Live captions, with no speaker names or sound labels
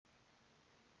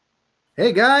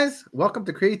Hey guys, welcome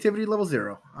to Creativity Level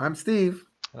Zero. I'm Steve.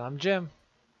 And I'm Jim.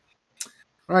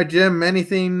 All right, Jim,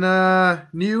 anything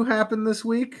new happened this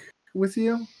week with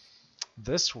you?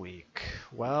 This week.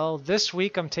 Well, this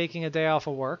week I'm taking a day off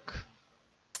of work.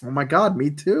 Oh my God, me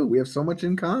too. We have so much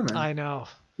in common. I know.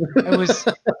 It was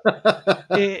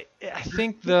I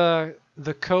think the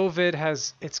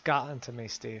COVID it's gotten to me,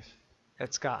 Steve.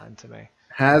 It's gotten to me.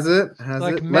 Has it? Has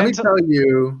Like it? Let me mental tell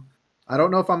you, I don't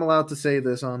know if I'm allowed to say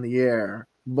this on the air,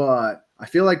 but I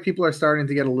feel like people are starting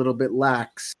to get a little bit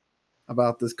lax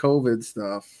about this COVID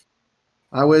stuff.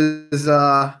 I was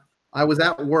uh I was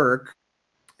at work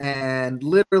and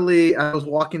literally I was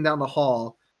walking down the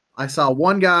hall. I saw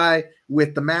one guy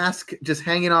with the mask just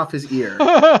hanging off his ear.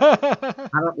 I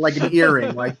don't like an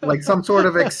earring, like some sort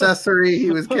of accessory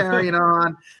he was carrying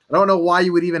on. I don't know why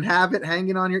you would even have it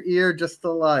hanging on your ear just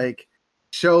to like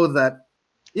show that,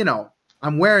 you know,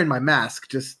 I'm wearing my mask,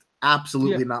 just Yeah,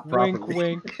 absolutely not wink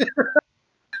properly. wink.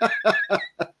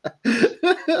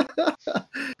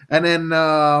 and then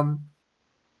um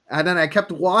and then I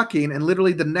kept walking, and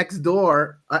literally the next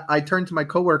door, I turned to my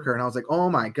coworker and I was like, "Oh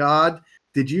my God,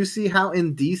 did you see how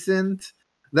indecent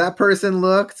that person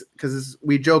looked?" Because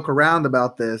we joke around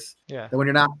about this Yeah. that when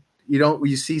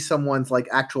you see someone's like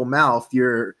actual mouth,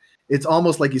 it's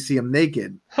almost like you see them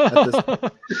naked at this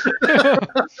point.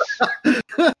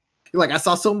 You're like, I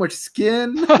saw so much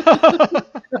skin,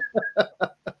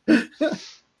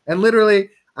 and literally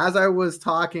as I was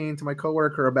talking to my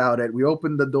coworker about it, we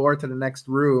opened the door to the next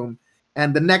room,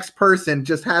 and the next person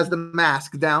just has the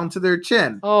mask down to their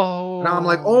chin. And I'm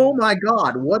like, oh Oh, my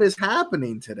God, what is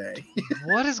happening today?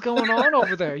 what is going on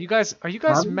over there? Are you guys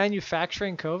Huh?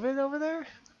 manufacturing COVID over there?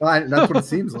 That's what it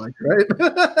seems like, right?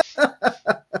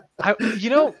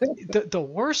 The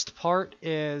worst part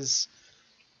is,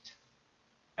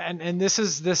 and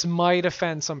this might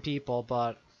offend some people,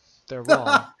 but they're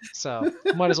wrong. So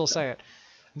might as well say it.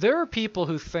 There are people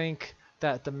who think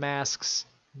that the masks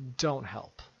don't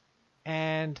help,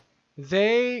 and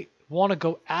they want to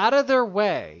go out of their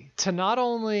way to not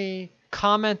only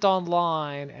comment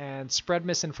online and spread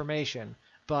misinformation,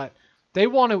 but they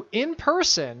want to in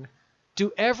person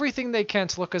do everything they can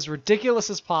to look as ridiculous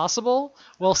as possible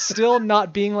while still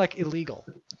not being like illegal.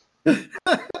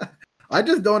 I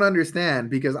just don't understand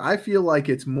because I feel like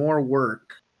it's more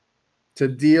work to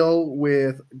deal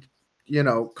with,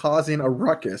 causing a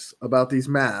ruckus about these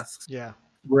masks Yeah.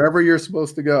 wherever you're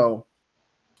supposed to go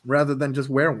rather than just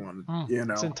wear one,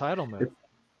 It's entitlement. It,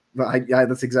 yeah,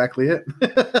 that's exactly it.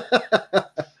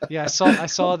 Yeah, I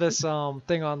saw this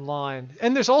thing online,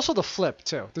 and there's also the flip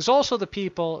too. There's also the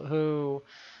people who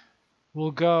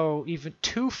will go even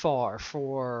too far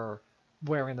for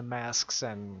wearing the masks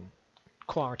and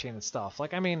quarantine and stuff.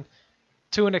 Like, I mean,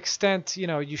 to an extent,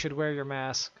 you should wear your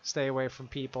mask, stay away from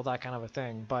people, that kind of a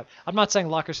thing. But I'm not saying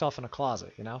lock yourself in a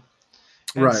closet. And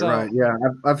Right. so, Yeah,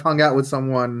 I've hung out with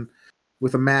someone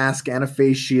with a mask and a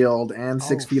face shield and oh,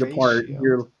 6 feet face apart.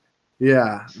 shield.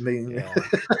 Yeah, they Yeah.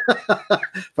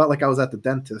 felt like I was at the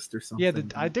dentist or Yeah,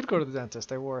 something. I did go to the dentist.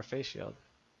 They wore a face shield.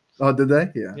 Oh, did they?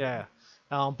 Yeah. Yeah.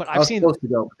 But I I've was seen supposed to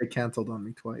go, but they canceled on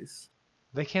me twice.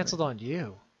 they canceled on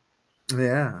you.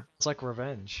 Yeah. It's like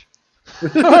revenge.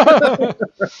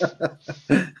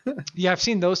 Yeah, I've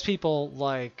seen those people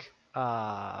like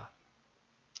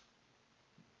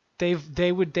they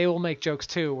will make jokes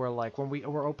too where like when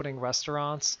we're opening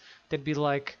restaurants, they'd be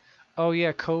like, "Oh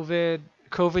yeah,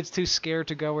 COVID's too scared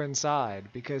to go inside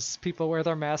because people wear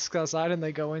their masks outside and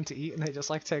they go in to eat and they just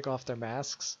like take off their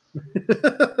masks."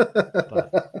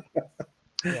 But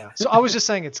yeah. So I was just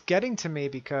saying it's getting to me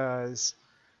because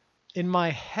in my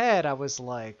head I was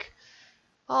like,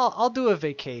 I'll do a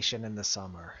vacation in the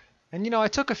summer. And I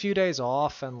took a few days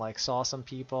off and like saw some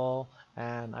people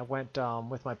and I went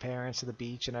with my parents to the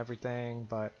beach and everything,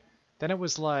 but then it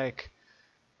was like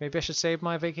maybe I should save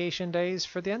my vacation days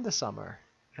for the end of summer.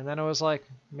 And then I was like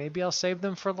maybe I'll save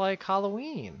them for like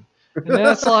Halloween. And then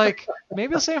it's like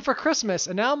maybe I'll save them for Christmas.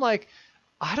 And now I'm like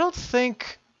I don't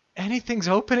think anything's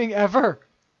opening ever.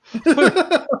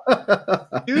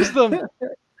 Use them.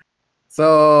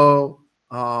 So,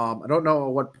 I don't know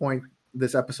at what point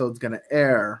this episode's going to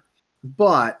air,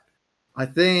 but I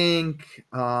think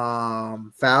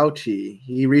Fauci,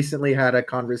 he recently had a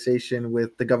conversation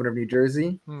with the governor of New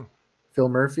Jersey, Hmm. Phil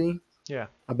Murphy, Yeah.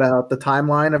 about the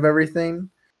timeline of everything.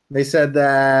 They said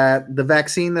that the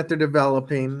vaccine that they're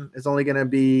developing is only going to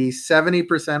be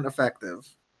 70% effective,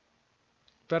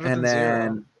 Better and than zero.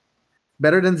 then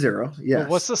better than zero. Well,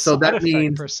 what's Yes. the So side that effect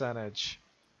means percentage?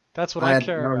 That's what I I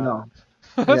care don't about. know.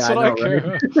 Yeah, That's I what I know,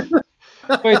 care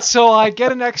about. Wait, so I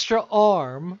get an extra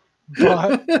arm,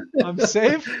 but I'm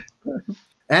safe?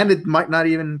 and it might not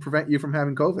even prevent you from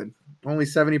having COVID. Only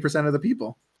 70% of the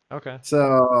people. Okay.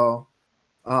 So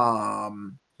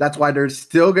that's why they're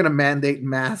still going to mandate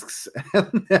masks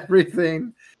and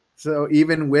everything. So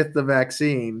even with the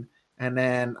vaccine, and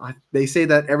then they say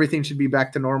that everything should be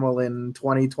back to normal in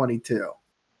 2022.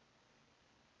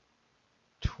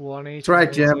 That's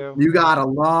right, Jim. 2022. You got a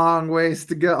long ways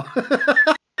to go.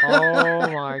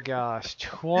 Oh my gosh.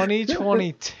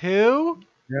 2022?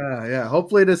 Yeah.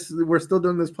 Hopefully we're still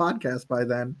doing this podcast by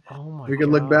then. Oh my We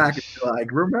can look back and gosh. be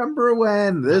like, remember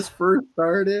when this first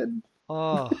started?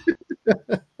 Oh.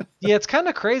 Yeah, it's kind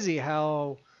of crazy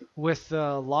how with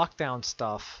the lockdown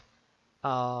stuff,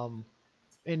 um,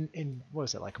 in what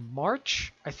was it, like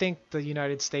March? I think the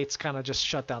United States kind of just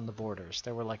shut down the borders.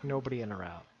 There were like nobody in or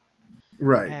out.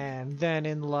 Right. And then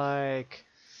in like,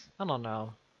 I don't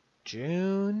know,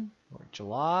 June or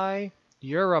July,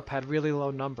 Europe had really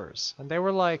low numbers. And they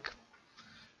were like,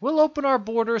 we'll open our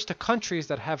borders to countries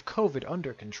that have COVID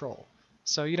under control.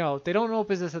 So, they don't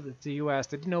open this to the US.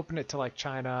 They didn't open it to like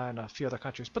China and a few other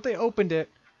countries, but they opened it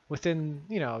within,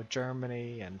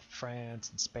 Germany and France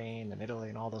and Spain and Italy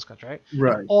and all those countries, right?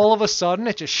 Right. And all of a sudden,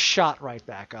 it just shot right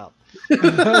back up.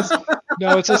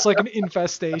 No, it's just like an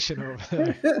infestation over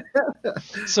there.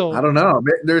 So I don't know.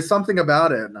 There's something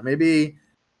about it.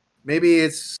 Maybe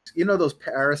it's those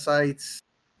parasites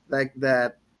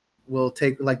that will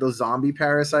take, like those zombie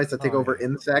parasites that take over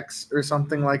insects or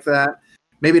something like that.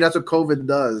 Maybe that's what COVID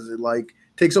does. It like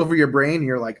takes over your brain and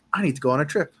you're like, I need to go on a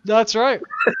trip. That's right.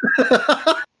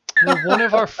 Well, one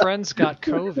of our friends got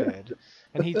COVID,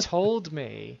 and he told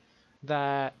me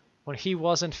that when he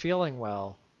wasn't feeling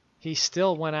well, he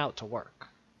still went out to work.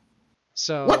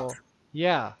 So, what?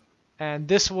 Yeah. And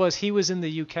he was in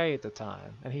the UK at the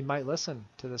time, and he might listen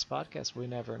to this podcast. We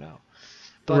never know.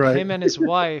 But him and his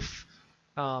wife,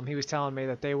 he was telling me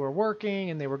that they were working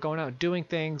and they were going out and doing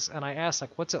things. And I asked,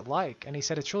 like, what's it like? And he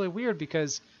said, it's really weird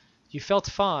because you felt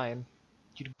fine.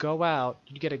 You'd go out,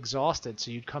 you'd get exhausted,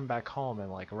 so you'd come back home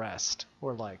and like rest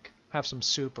or like have some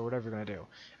soup or whatever you're going to do.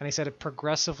 And he said it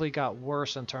progressively got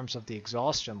worse in terms of the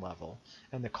exhaustion level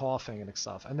and the coughing and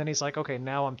stuff. And then he's like, okay,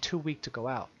 now I'm too weak to go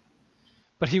out.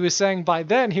 But he was saying by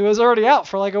then he was already out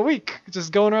for like a week,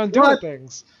 just going around doing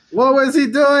things. What was he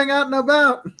doing out and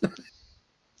about?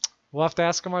 We'll have to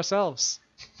ask him ourselves.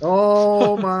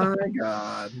 Oh my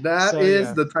God. That is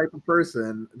yeah. the type of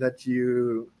person that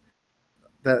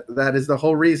that is the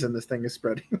whole reason this thing is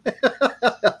spreading.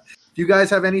 If you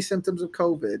guys have any symptoms of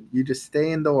COVID, you just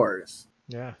stay indoors.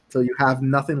 Yeah. So you have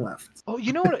nothing left. Oh,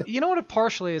 you know what it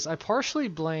partially is? I partially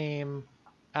blame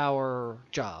our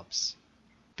jobs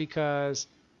because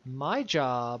my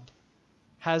job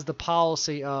has the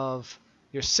policy of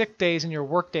your sick days and your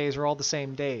work days are all the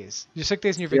same days. Your sick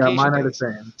days and your vacation mine are days.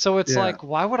 the same. So it's like,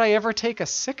 why would I ever take a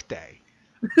sick day?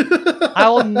 I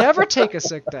will never take a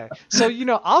sick day. So,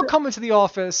 I'll come into the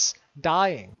office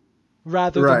dying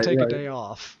rather than take a day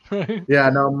off. Right? Yeah,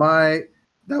 no,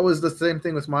 that was the same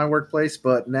thing with my workplace,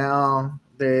 but now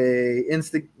they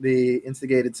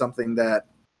instigated something that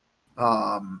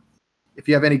if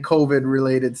you have any COVID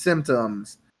related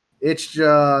symptoms, it's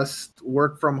just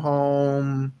work from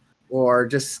home or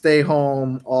just stay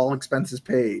home, all expenses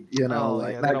paid, They not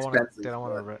don't expenses. They don't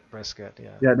want to risk it.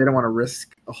 Yeah. Yeah, they don't want to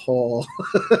risk a whole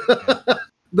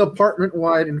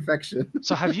department-wide infection.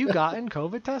 So have you gotten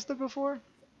COVID tested before?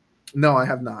 No, I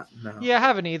have not. No. Yeah, I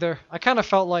haven't either. I kind of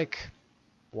felt like,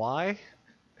 why?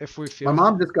 If we feel my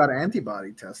mom just got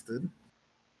antibody tested.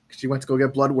 She went to go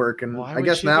get blood work, and why I would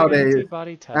guess she get nowadays,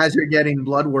 antibody tested? as you're getting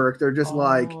blood work, they're just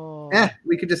like,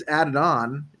 we could just add it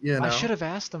on. I should have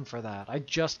asked them for that. I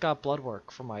just got blood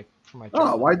work for my job.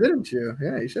 Oh, why didn't you?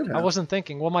 Yeah, you should have. I wasn't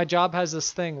thinking. Well, my job has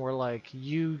this thing where like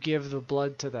you give the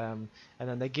blood to them, and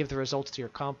then they give the results to your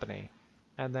company,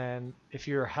 and then if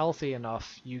you're healthy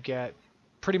enough, you get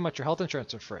pretty much your health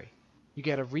insurance for free. You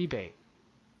get a rebate.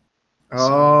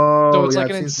 So it's like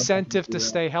an incentive to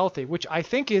stay healthy, which I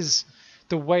think is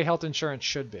the way health insurance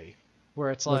should be,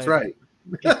 where it's like, that's right.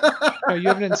 You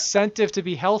have an incentive to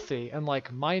be healthy, and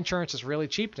like my insurance is really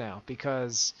cheap now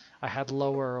because I had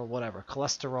lower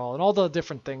cholesterol and all the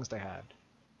different things they had.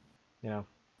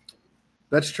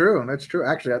 That's true.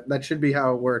 Actually, that should be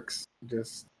how it works.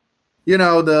 Just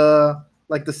the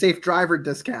safe driver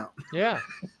discount. Yeah,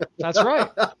 that's right.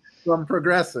 From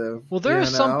Progressive. Well, there are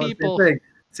some people.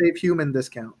 Safe human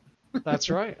discount. That's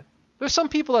right. There's some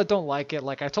people that don't like it.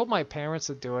 Like I told my parents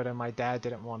to do it, and my dad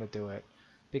didn't want to do it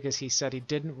because he said he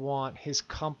didn't want his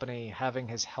company having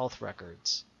his health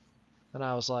records. And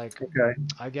I was like, okay,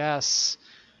 I guess,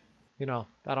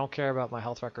 I don't care about my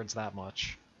health records that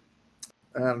much.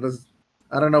 I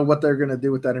I don't know what they're gonna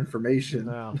do with that information.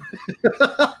 No.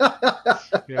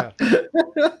 Yeah.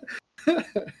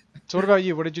 So what about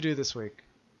you? What did you do this week?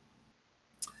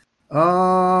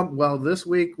 Well, this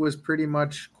week was pretty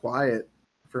much quiet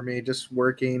for me, just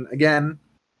working again.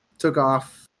 Took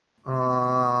off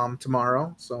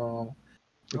tomorrow, so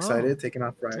excited, taking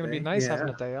off Friday. It's gonna be nice having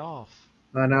a day off.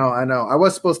 I know. I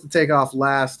was supposed to take off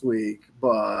last week,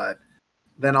 but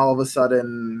then all of a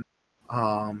sudden,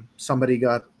 somebody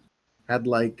had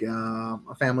like a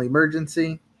family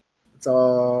emergency,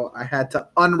 so I had to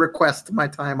unrequest my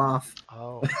time off.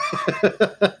 Oh.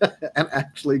 And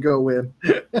actually go in.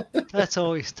 That's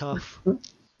always tough.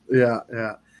 Yeah.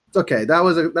 It's okay. That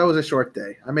was a short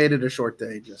day. I made it a short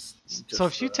day. So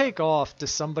if you take off,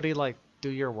 does somebody like do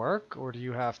your work, or do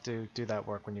you have to do that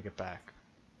work when you get back?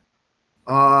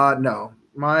 No.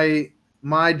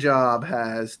 My job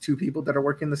has 2 people that are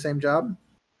working the same job.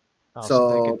 Oh,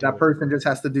 so that person just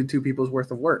has to do 2 people's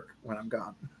worth of work when I'm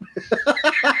gone.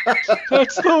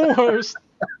 That's the worst.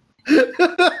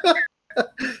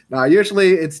 No,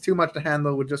 usually it's too much to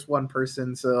handle with just one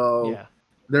person. So yeah.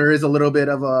 There is a little bit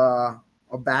of a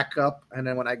backup. And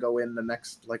then when I go in the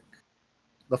next,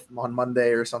 on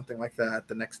Monday or something like that,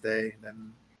 the next day,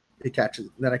 then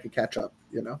I can catch up,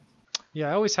 Yeah,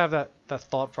 I always have that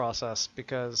thought process,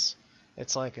 because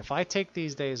it's like, if I take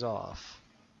these days off,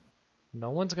 no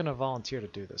one's going to volunteer to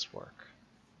do this work.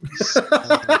 So,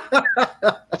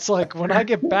 it's like, when I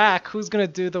get back, who's going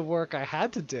to do the work I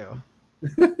had to do?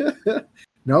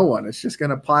 No one. It's just going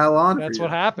to pile on. That's what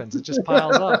happens. It just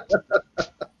piles up.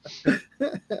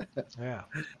 Yeah.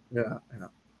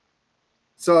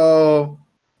 So,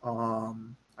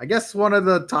 I guess one of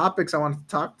the topics I wanted to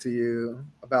talk to you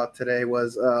about today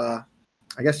was, I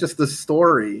guess, just the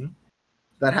story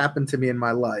that happened to me in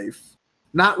my life.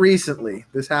 Not recently.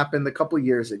 This happened a couple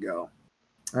years ago,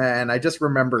 and I just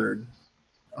remembered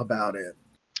about it.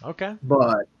 Okay.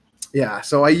 But yeah,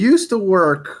 so I used to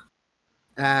work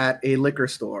at a liquor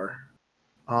store.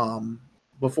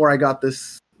 Before I got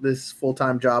this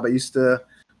full-time job, I used to,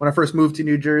 when I first moved to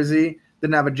New Jersey,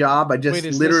 didn't have a job. I just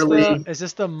is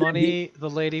this the money, the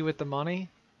lady with the money?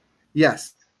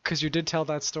 Yes. Because you did tell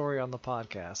that story on the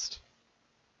podcast.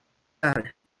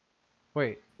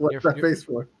 Wait. What's that face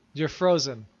for? You're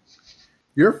frozen.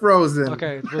 You're frozen.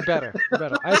 Okay, we're better.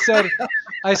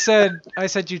 I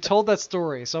said you told that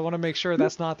story, so I want to make sure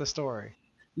that's not the story.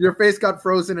 Your face got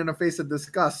frozen in a face of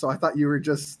disgust, so I thought you were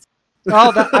just...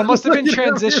 Oh, I must have been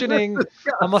transitioning.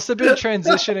 I must have been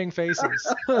transitioning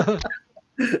faces.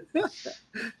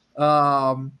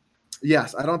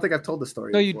 Yes, I don't think I've told the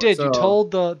story. No, you before, did. so... You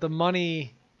told the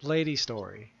money lady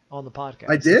story on the podcast.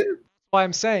 I did? What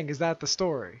I'm saying is that the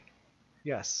story.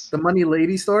 Yes. The money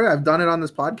lady story? I've done it on this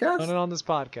podcast? Done it on this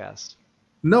podcast.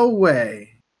 No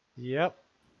way. Yep.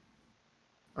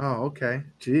 Oh, okay.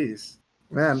 Jeez.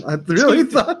 Man, I really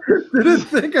didn't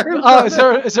think I was...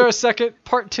 Oh, is there a second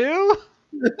part 2?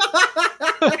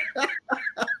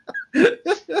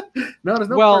 No, there's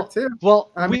no part 2.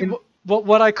 Well,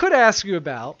 what I could ask you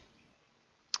about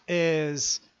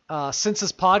is, since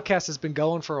this podcast has been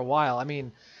going for a while, I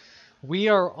mean, we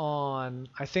are on,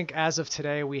 I think as of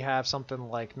today, we have something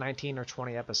like 19 or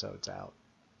 20 episodes out.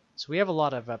 So we have a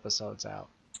lot of episodes out.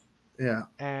 Yeah.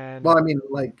 And well, I mean,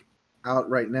 like, out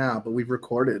right now, but we've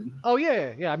recorded. Oh,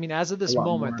 yeah. I mean, as of this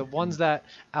moment, the ones that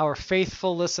our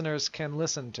faithful listeners can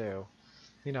listen to.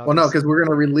 Well, no, because we're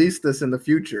going to release this in the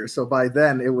future. So by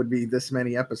then, it would be this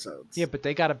many episodes. Yeah, but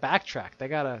they got to backtrack. They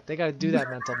got to do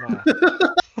that mental math.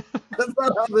 That's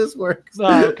not how this works.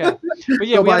 Oh, okay. But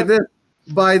yeah, so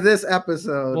by this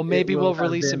episode, well, maybe we'll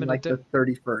release them in like the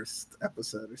 31st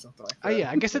episode or something like that. Oh,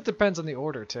 yeah, I guess it depends on the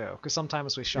order too, because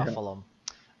sometimes we shuffle them.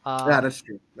 Yeah, that's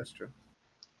true. That's true.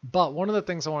 But one of the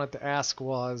things I wanted to ask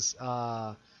was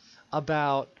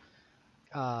about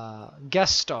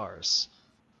guest stars.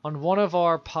 On one of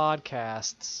our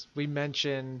podcasts, we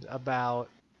mentioned about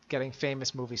getting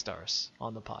famous movie stars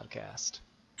on the podcast.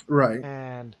 Right.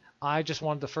 And I just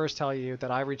wanted to first tell you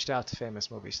that I reached out to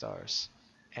famous movie stars.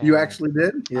 You actually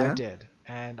did? Yeah. I did.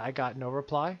 And I got no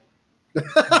reply.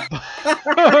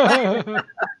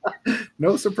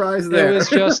 No surprise there. It was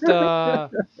just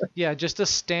just a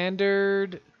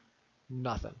standard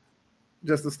nothing.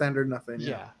 Just a standard nothing.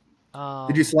 Yeah.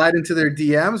 Did you slide into their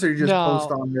DMs, or you just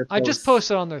post on their posts? I just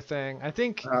posted on their thing. I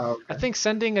think okay. I think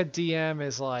sending a DM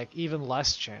is like even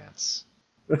less chance.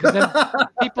 Because then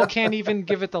people can't even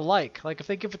give it the like. Like if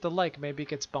they give it the like, maybe it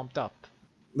gets bumped up.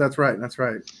 That's right.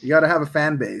 You got to have a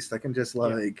fan base that can just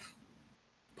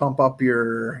pump up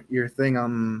your thing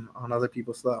on other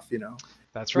people's stuff.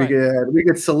 That's right. We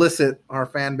could solicit our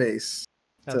fan base.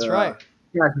 That's right.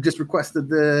 yeah, I just requested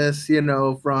this,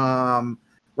 from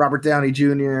Robert Downey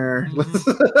Jr.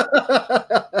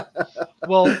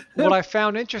 Well, what I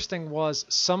found interesting was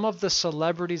some of the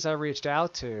celebrities I reached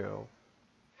out to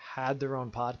had their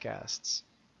own podcasts,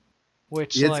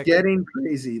 which It's getting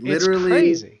crazy. it's Literally,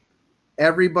 crazy.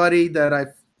 everybody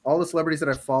all the celebrities that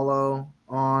I follow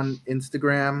on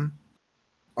Instagram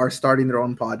are starting their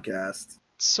own podcast.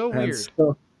 It's so weird.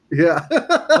 Yeah.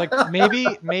 Like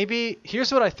maybe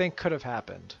here's what I think could have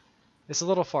happened. It's a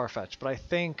little far-fetched, but I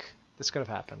think this could have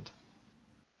happened.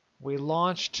 We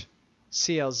launched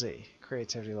CLZ,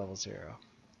 Creativity Level 0,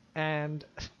 and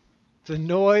the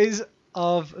noise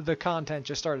of the content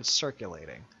just started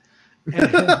circulating.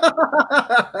 And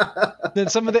then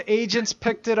some of the agents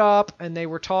picked it up and they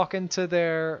were talking to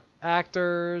their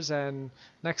actors, and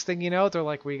next thing you know, they're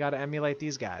like, we got to emulate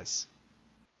these guys.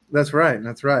 That's right.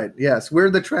 Yes, we're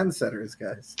the trendsetters,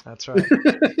 guys. That's right.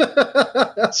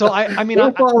 So I mean,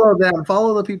 don't follow them.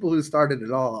 Follow the people who started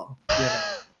it all.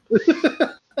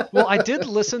 Well, I did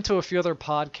listen to a few other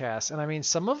podcasts, and I mean,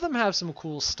 some of them have some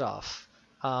cool stuff,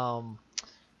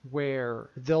 where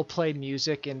they'll play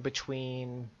music in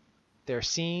between their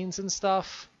scenes and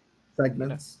stuff.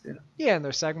 Segments. Yeah, and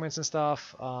their segments and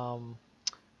stuff.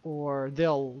 Or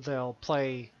they'll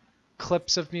play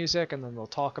clips of music and then they'll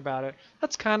talk about it.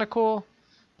 That's kind of cool,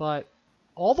 but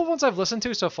all the ones I've listened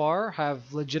to so far have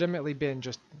legitimately been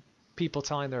just people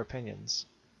telling their opinions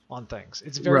on things.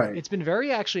 It's been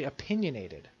very actually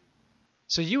opinionated.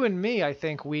 So you and me, I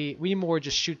think we more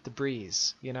just shoot the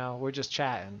breeze, we're just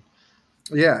chatting.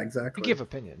 Yeah, exactly. We give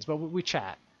opinions, but we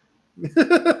chat.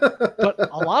 But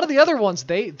a lot of the other ones,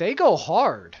 they go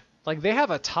hard. Like they have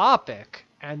a topic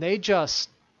and they just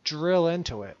drill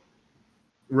into it.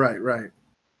 Right.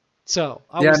 So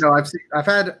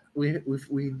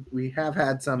we have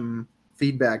had some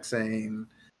feedback saying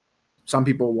some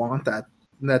people want that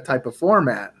type of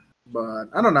format, but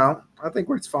I don't know. I think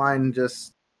it's fine.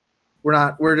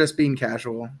 We're just being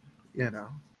casual, Yeah.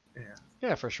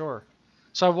 Yeah, for sure.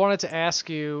 So I wanted to ask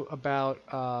you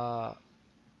about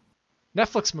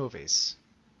Netflix movies.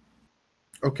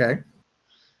 Okay.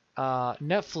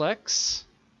 Netflix.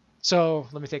 So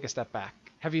let me take a step back.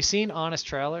 Have you seen Honest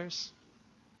Trailers?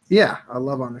 Yeah, I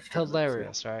love Honest Trailers.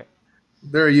 Hilarious, right?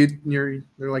 They're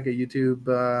like a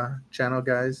YouTube channel,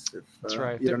 guys. That's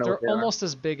right. They're almost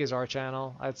as big as our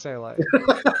channel. I'd say like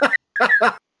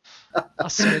a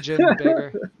smidgen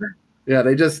bigger. Yeah,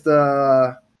 they just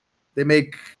they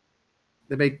make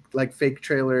like fake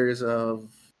trailers of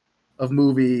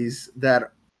movies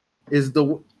that is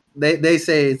they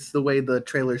say it's the way the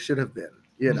trailer should have been.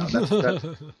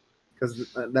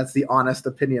 Because that's the honest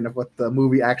opinion of what the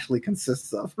movie actually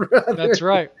consists of. That's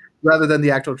right. Rather than the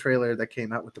actual trailer that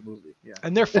came out with the movie. Yeah.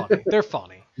 And they're funny. They're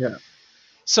funny. Yeah.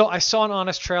 So I saw an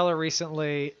honest trailer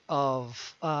recently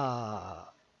of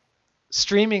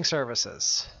streaming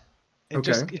services. It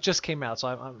just came out, so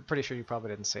I'm pretty sure you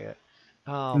probably didn't see it.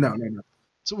 No.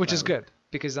 So which is good,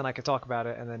 because then I could talk about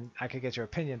it and then I could get your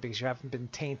opinion because you haven't been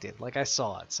tainted. Like I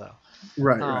saw it, so.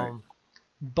 Right.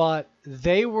 But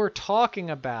they were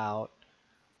talking about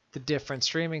the different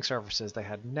streaming services. They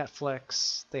had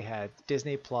Netflix, they had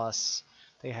Disney Plus,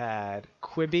 they had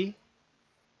Quibi,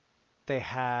 they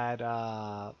had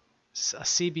a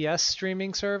CBS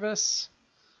streaming service.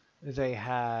 They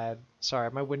had, sorry,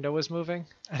 my window was moving,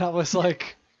 and I was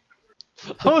like,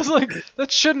 that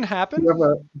shouldn't happen.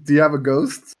 Do you have a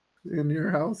ghost in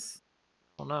your house?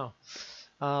 I don't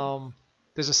know.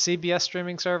 There's a CBS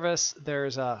streaming service.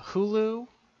 There's a Hulu.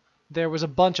 There was a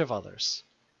bunch of others.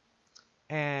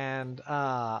 And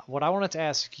what I wanted to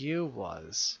ask you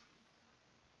was,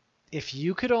 if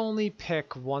you could only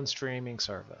pick one streaming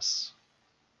service,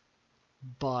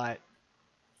 but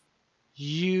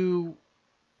you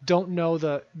don't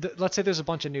know let's say there's a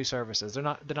bunch of new services. They're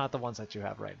not the ones that you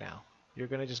have right now. You're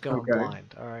gonna just go in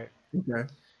blind. All right. Okay.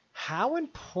 How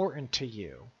important to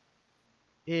you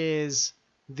is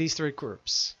these three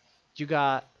groups? You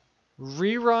got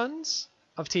reruns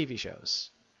of TV shows.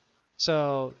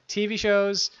 So TV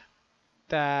shows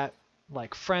that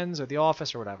like Friends or The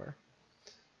Office or whatever.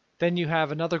 Then you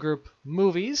have another group,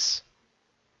 movies.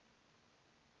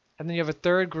 And then you have a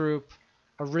third group,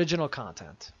 original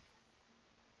content.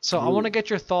 So I want to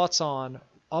get your thoughts on,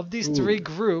 of these three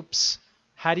groups,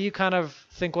 how do you kind of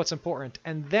think what's important?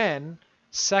 And then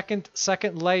second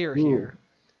layer here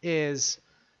is,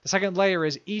 the second layer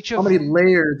is each of... How many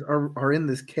layers are in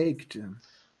this cake, Jim?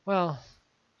 Well,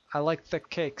 I like thick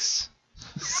cakes.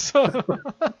 So...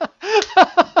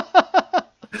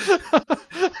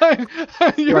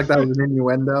 I feel like that was an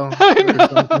innuendo.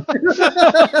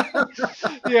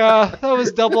 Yeah, that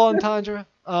was double entendre.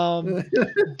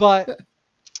 But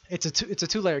it's a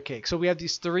two-layer cake. So we have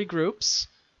these three groups,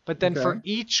 but then for Okay.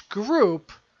 each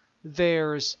group,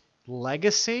 there's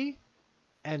legacy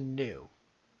and new,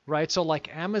 right? So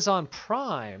like Amazon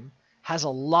Prime has a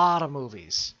lot of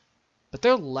movies, but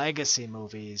they're legacy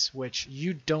movies, which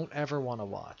you don't ever want to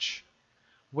watch.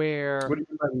 Where What do you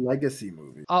mean by legacy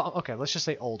movie? okay, let's just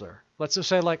say older. Let's just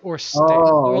say like or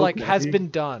Oh, like has okay. been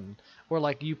done, or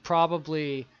like you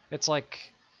probably it's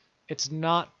like it's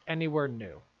not anywhere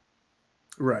new.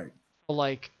 Right.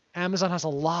 Like Amazon has a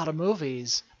lot of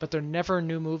movies, but they're never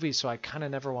new movies, so I kind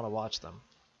of never want to watch them.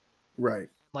 Right.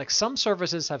 Like some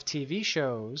services have TV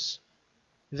shows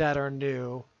that are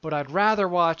new, but I'd rather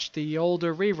watch the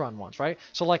older rerun ones, right?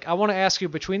 So like I want to ask you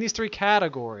between these three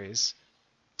categories,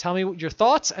 tell me your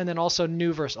thoughts and then also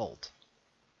new versus old.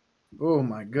 Oh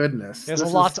my goodness. There's a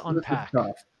This lot is to this is unpack.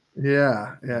 tough.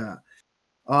 Yeah, yeah.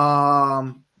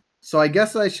 So I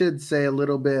guess I should say a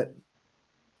little bit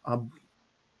ab-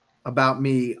 about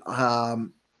me.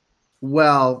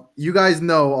 Well, you guys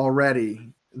know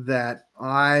already that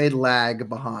I lag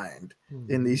behind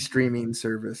in Mhm. these streaming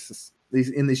services.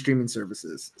 These streaming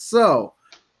services. So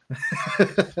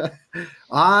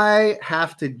I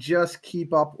have to just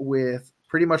keep up with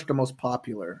pretty much the most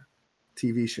popular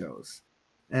TV shows.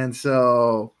 And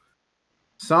so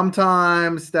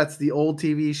sometimes that's the old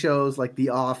TV shows like The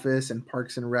Office and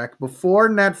Parks and Rec. Before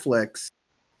Netflix,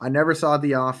 I never saw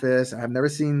The Office. I've never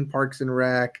seen Parks and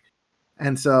Rec.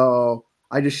 And so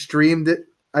I just streamed it.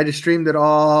 I just streamed it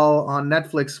all on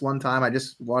Netflix one time. I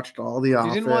just watched all The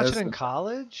You didn't watch it Office. in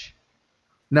college?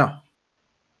 No.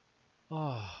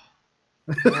 Oh,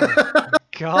 oh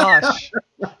gosh.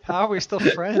 How are we still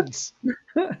friends?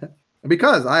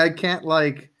 Because I can't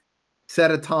like set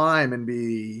a time and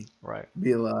be Right.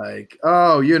 like,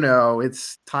 oh, you know,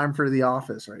 it's time for The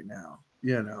Office right now.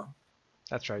 You know,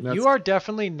 That's right. that's You are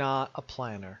definitely not a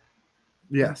planner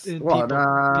yes. in Well,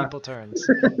 people turns.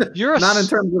 You're a not in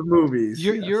terms of movies.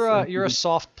 you're Yes, you're a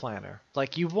soft planner.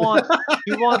 Like you want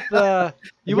a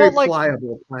you very want like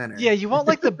pliable planner. yeah, you want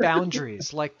like the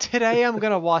boundaries. Like today I'm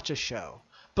going to watch a show.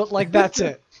 But like that's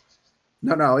it.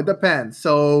 No, it depends.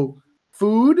 So,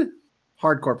 food,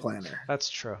 hardcore planner. That's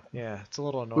true. Yeah, it's a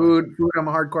little annoying. Food. I'm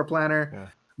a hardcore planner. Yeah.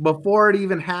 Before it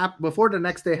even before the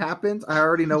next day happens, I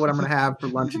already know what I'm gonna have for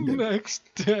lunch and dinner. Next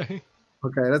day.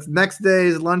 Okay, that's next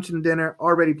day's lunch and dinner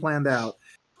already planned out.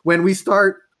 When we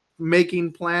start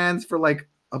making plans for like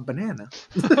a banana,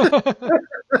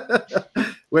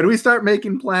 when we start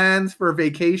making plans for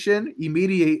vacation,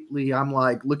 immediately I'm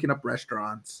like looking up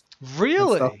restaurants and stuff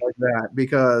Really? like that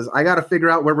because I got to figure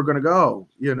out where we're gonna go.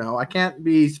 You know, I can't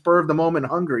be spur of the moment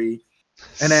hungry,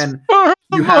 and then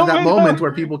you have that moment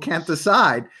where people can't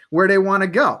decide where they want to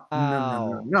go.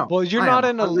 Wow. No. Well, you're I am not a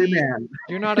an hungry elite. man.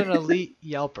 You're not an elite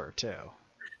Yelper, too.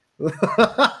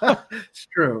 It's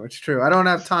true. It's true. I don't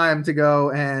have time to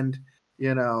go and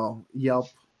Yelp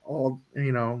all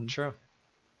True.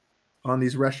 on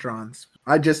these restaurants.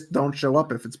 I just don't show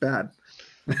up if it's bad.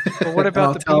 But what And about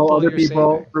I'll the tell people other you're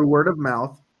people saving? through word of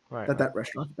mouth Right. that Right. that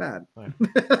restaurant's bad. Right.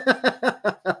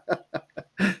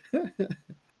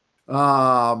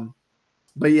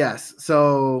 But yes.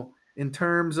 So in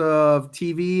terms of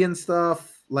TV and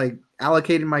stuff, like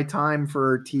allocating my time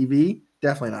for TV,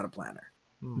 definitely not a planner.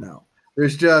 Hmm. No.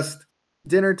 There's just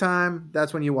dinner time.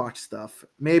 That's when you watch stuff.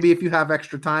 Maybe if you have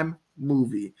extra time,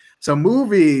 movie. So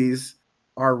movies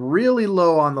are really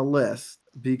low on the list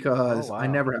Oh because I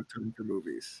wow. never have time for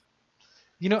movies.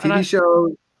 You know, TV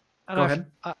shows. and Go ahead.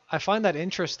 I find that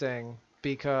interesting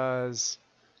because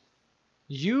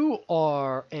you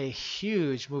are a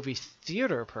huge movie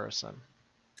theater person.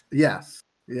 Yes.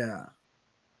 Yeah.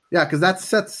 Yeah, because that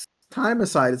sets time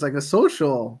aside. It's like a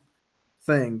social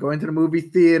thing. Going to the movie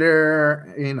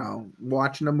theater,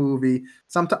 watching a movie.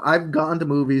 Sometimes I've gone to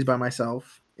movies by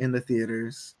myself in the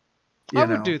theaters, I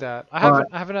would do that. But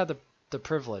I haven't had the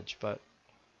privilege, but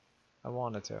I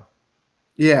wanted to.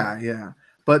 yeah.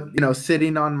 But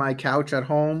sitting on my couch at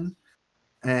home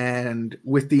and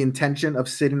with the intention of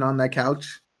sitting on that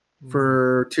couch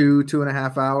for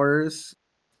 2.5 hours,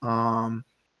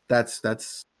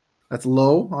 that's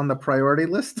low on the priority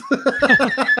list.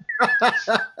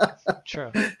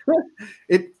 True.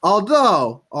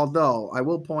 Although I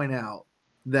will point out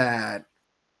that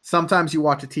sometimes you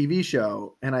watch a TV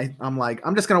show and I'm like,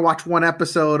 I'm just gonna watch one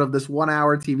episode of this 1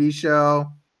 hour TV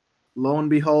show. Lo and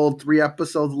behold, 3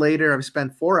 episodes later, I've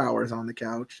spent 4 hours on the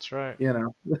couch. That's right.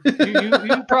 You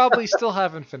You probably still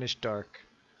haven't finished Dark.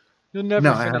 You'll never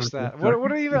No, I finish haven't that. finished What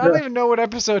Dark. are you? I don't even know what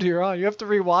episode you're on. You have to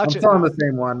rewatch I'm it still on now. the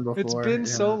same one before. It's been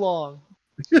so long.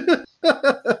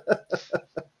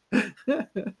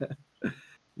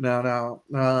 No.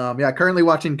 Yeah, currently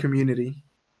watching Community.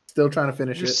 Still trying to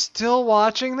finish You're it. still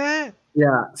watching that?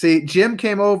 Yeah. See, Jim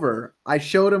came over. I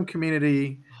showed him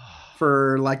Community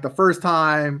for like the first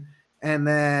time, and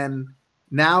then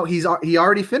now he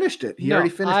already finished it. He No, already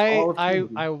finished all of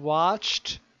Community. I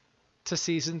watched to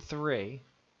season 3.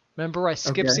 Remember, I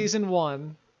skipped Okay. season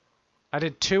 1. I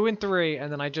did 2 and 3,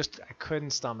 and then I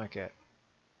couldn't stomach it.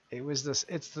 It's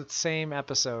the same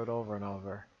episode over and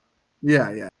over.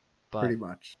 Yeah, But pretty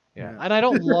much. yeah, and I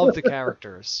don't love the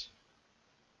characters.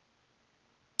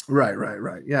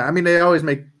 Right. Yeah, I mean they always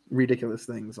make ridiculous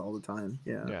things all the time.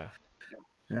 Yeah.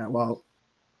 Well,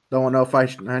 don't know if I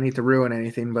need to ruin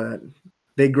anything, but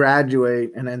they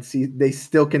graduate and then they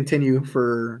still continue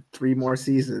for 3 more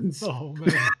seasons. Oh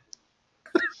man.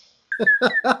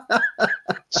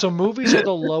 So movies are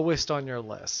the lowest on your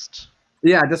list.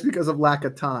 Yeah, just because of lack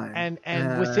of time.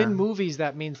 And within movies,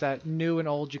 that means that new and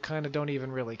old, you kind of don't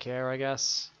even really care. I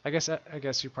guess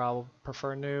you probably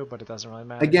prefer new, but it doesn't really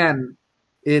matter. Again,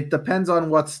 it depends on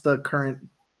what's the current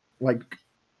like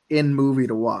in movie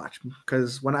to watch.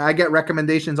 Because when I get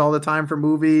recommendations all the time for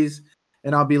movies,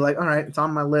 and I'll be like, all right, it's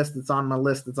on my list, it's on my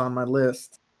list, it's on my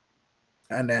list,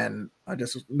 and then I'll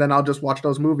just watch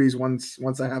those movies once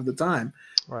I have the time.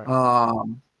 Right.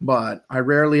 But I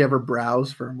rarely ever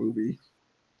browse for a movie.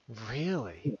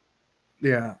 Really?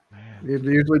 Yeah. Man.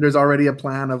 Usually there's already a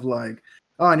plan of like,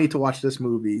 oh, I need to watch this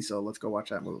movie, so let's go watch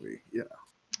that movie. Yeah.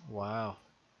 Wow.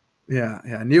 Yeah.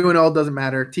 New and old doesn't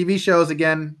matter. TV shows,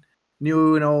 again,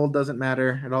 new and old doesn't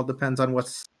matter. It all depends on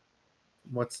what's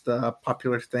the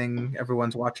popular thing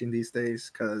everyone's watching these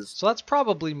days. So that's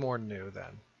probably more new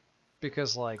then,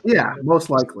 because like most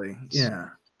likely, yeah,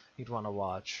 you'd want to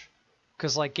watch,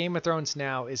 because like Game of Thrones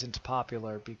now isn't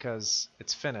popular because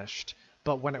it's finished,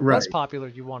 but when it was popular,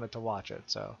 you wanted to watch it.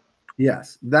 So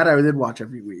yes, that I did watch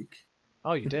every week.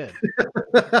 Oh, you did?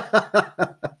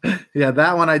 Yeah,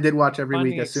 that one I did watch every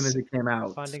week as soon as it came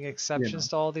out. Finding exceptions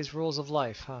to all these rules of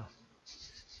life, huh?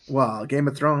 Well, Game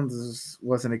of Thrones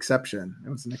was an exception. It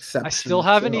was an exception. I still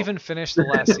haven't even finished the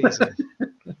last season.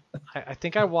 I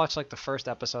think I watched like the first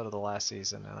episode of the last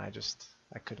season, and I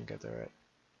couldn't get through it.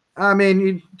 I mean,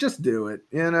 you just do it.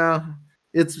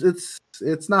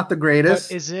 It's not the greatest.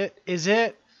 But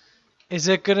is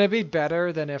it gonna be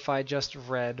better than if I just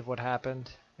read what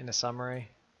happened in a summary?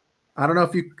 I don't know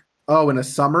if you. Oh, in a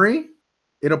summary,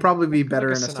 it'll probably be better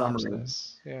in a summary.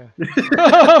 Yeah.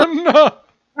 Oh no.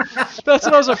 That's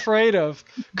what I was afraid of.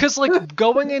 Because, like,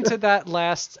 going into that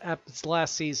last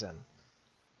season,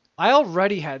 I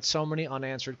already had so many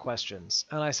unanswered questions.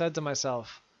 And I said to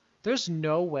myself, there's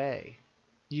no way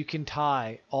you can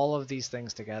tie all of these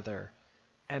things together.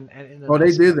 And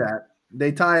they do that.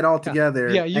 They tie it all together.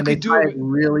 Yeah, you and could do it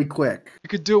really quick. You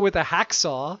could do it with a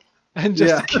hacksaw and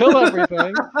just kill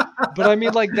everything. But I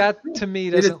mean, like, that to me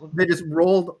doesn't. They just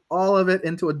rolled all of it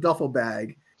into a duffel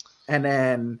bag and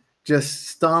then just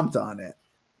stomped on it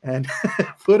and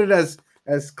put it as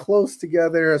close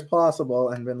together as possible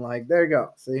and been like, there you go.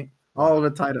 See, all of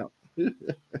it tied up.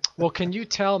 Well, can you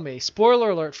tell me, spoiler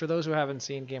alert for those who haven't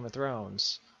seen Game of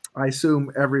Thrones. I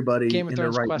assume everybody in their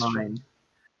right mind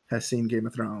has seen Game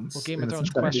of Thrones. Well, Game of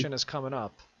Thrones question is coming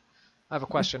up. I have a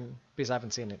question because I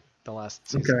haven't seen it the last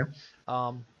season.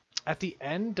 Okay. At the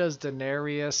end, does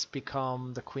Daenerys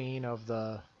become the queen of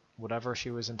the whatever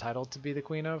she was entitled to be the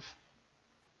queen of?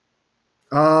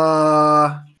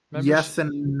 Yes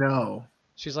and no.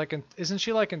 She's like, isn't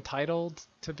she like entitled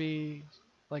to be,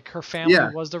 like, her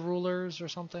family was the rulers or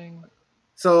something?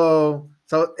 So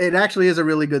it actually is a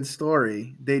really good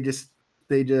story. They just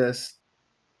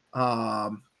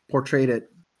portrayed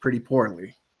it pretty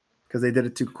poorly because they did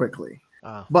it too quickly.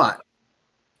 But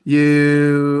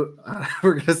we're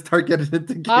gonna start getting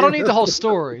into. I don't need the whole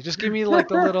story. Just give me like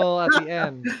the little at the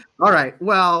end. All right.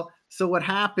 Well, so what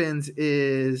happens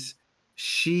is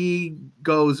she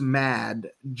goes mad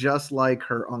just like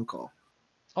her uncle.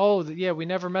 Oh, yeah, we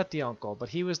never met the uncle, but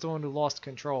he was the one who lost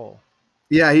control.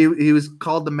 Yeah, he was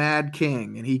called the Mad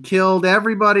King, and he killed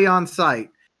everybody on sight.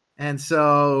 And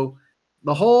so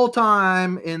the whole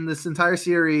time in this entire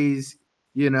series,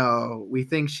 we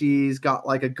think she's got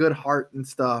like a good heart and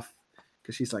stuff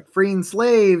because she's like freeing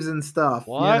slaves and stuff.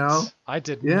 What? I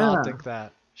did not think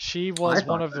that. She was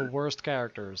one of the worst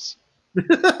characters.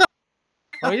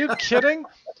 Are you kidding?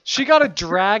 She got a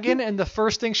dragon, and the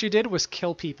first thing she did was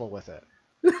kill people with it.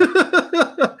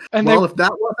 And if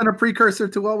that wasn't a precursor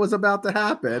to what was about to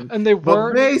happen, and they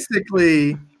were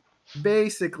basically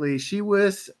she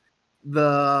was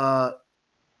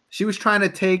trying to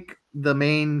take the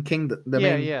main kingdom,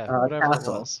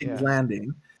 castle, King's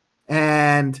Landing,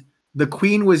 and the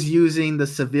queen was using the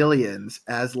civilians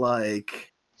as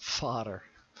like Fodder.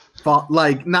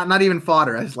 Like not even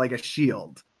fodder, as like a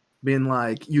shield, being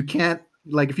like you can't,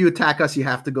 like if you attack us, you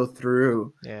have to go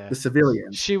through Yeah. the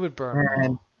civilians. She would burn them And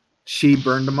all. she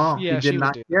burned them all. She Yeah, did she would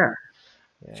not do. care.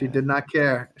 She Yeah. did not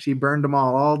care. She burned them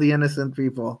all the innocent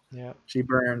people. Yeah. She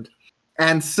burned.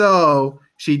 And so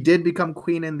she did become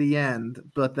queen in the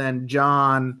end, but then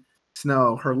Jon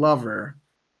Snow, her lover,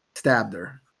 stabbed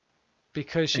her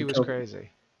Because she and was killed her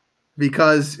crazy.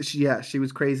 because she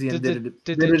was crazy and Did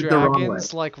did the it the wrong way.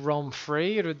 dragons like roam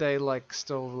free, or did they like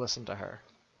still listen to her?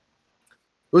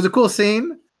 It was a cool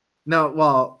scene.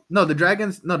 No, the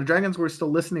dragons were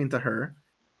still listening to her.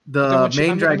 But then The when main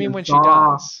I mean dragon when she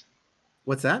saw dies.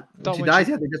 what's that? I When thought she when dies,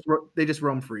 she, yeah, they just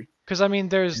roam free. because I mean,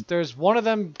 there's one of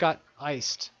them got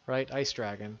iced, right? Ice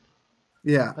dragon,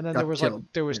 Yeah, and then got killed.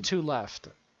 there was Yeah. two left,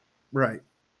 Right.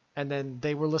 and then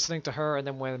they were listening to her, and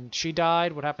then when she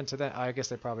died, what happened to them? I guess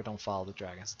they probably don't follow the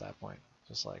dragons at that point.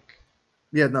 Just like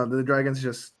Yeah, no, the dragons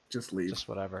just leave. just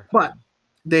whatever. But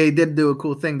they did do a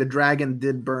cool thing. The dragon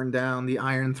did burn down the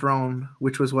Iron Throne,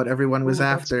 which was what everyone was Ooh,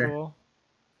 that's after. cool.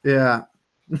 Yeah.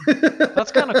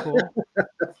 That's kind of cool.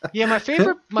 Yeah, my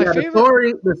favorite.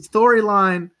 The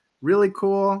storyline really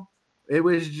cool. It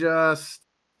was just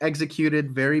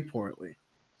executed very poorly.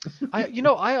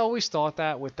 I always thought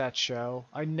that with that show.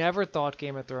 I never thought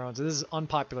Game of Thrones. This is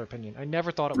unpopular opinion. I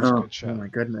never thought it was a good show. Oh my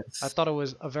goodness. I thought it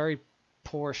was a very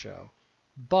poor show.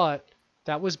 But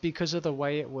that was because of the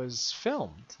way it was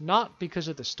filmed, not because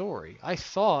of the story. I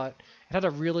thought it had a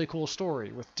really cool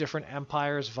story with different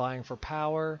empires vying for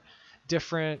power,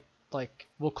 different, like,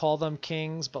 we'll call them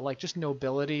kings, but like just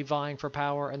nobility vying for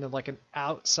power, and then like an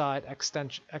outside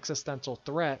existential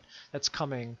threat that's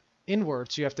coming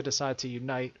inward, so you have to decide to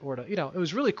unite or to, it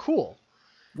was really cool.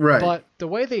 Right. But the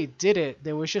way they did it,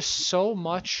 there was just so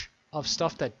much of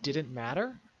stuff that didn't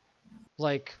matter.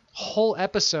 Like whole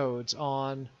episodes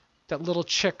on that little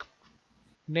chick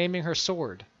naming her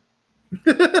sword.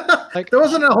 Like there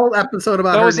wasn't a whole episode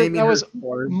about her naming her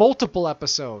sword. Multiple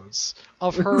episodes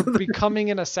of her becoming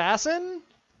an assassin.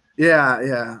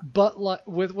 Yeah. But like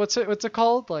with what's it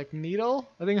called? Like Needle?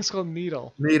 I think it's called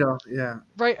Needle. Needle, yeah.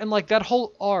 Right, and like that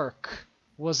whole arc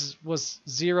was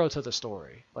zero to the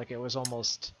story. Like it was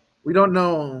almost. We don't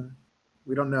know.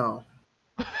 We don't know.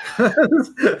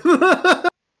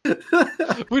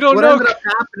 What ended up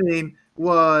happening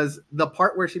was the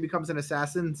part where she becomes an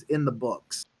assassin in the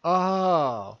books.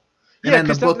 Oh. And then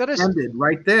the book ended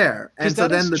right there. And so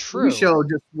then the TV show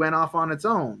just went off on its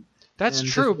own. That's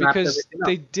true, because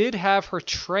they did have her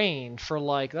trained for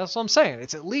like, that's what I'm saying.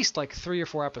 It's at least like 3 or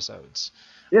 4 episodes.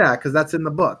 Yeah, because that's in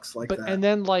the books that. And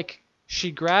then like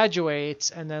she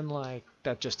graduates and then like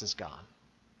that just is gone.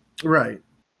 Right.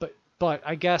 But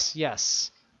I guess, yes.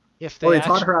 If they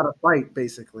taught her how to fight,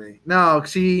 basically. No,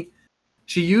 she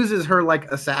uses her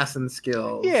like assassin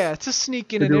skills. Yeah, to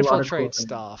sneak in and infiltrate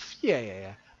stuff.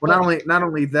 Yeah. Well, not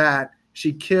only that,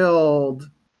 she killed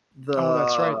the. Oh,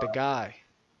 that's right, the guy.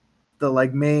 The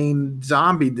like main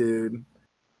zombie dude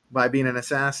by being an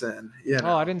assassin.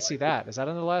 Oh, I didn't see that. Is that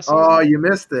in the last season? Oh, you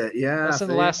missed it. Yeah. That's in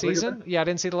the last season? Yeah, I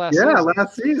didn't see the last season. Yeah,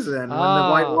 last season. When the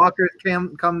White Walkers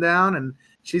come down and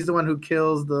she's the one who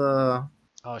kills the.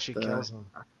 Oh, she kills him.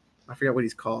 I forget what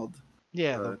he's called.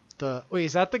 Yeah, wait,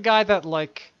 is that the guy that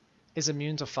like is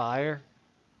immune to fire?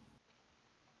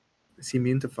 Is he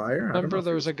immune to fire? Remember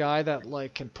there was a guy that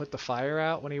like can put the fire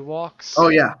out when he walks? Oh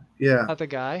yeah. Not the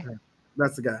guy? Yeah.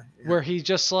 That's the guy. Yeah. Where he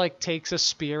just like takes a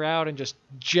spear out and just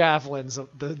javelins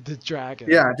the dragon.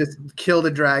 Yeah, just kill the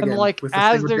dragon and, like, with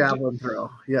a single javelin throw.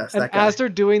 Yes, and that guy. As they're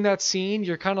doing that scene,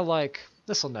 you're kind of like,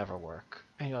 this will never work.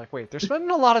 And you're like, wait, they're spending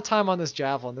a lot of time on this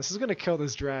javelin. This is going to kill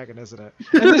this dragon, isn't it?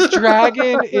 And this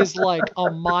dragon is like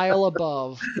a mile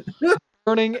above,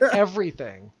 burning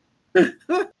everything.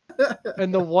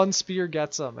 And the one spear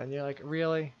gets him. And you're like,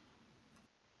 really?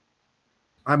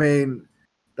 I mean,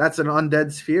 that's an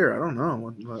undead sphere. I don't know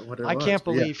what it was. I can't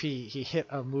believe he hit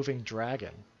a moving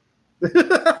dragon.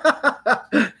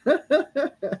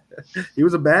 He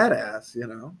was a badass,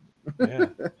 Yeah.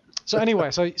 So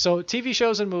anyway, so TV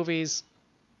shows and movies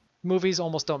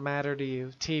almost don't matter to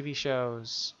you. TV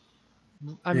shows,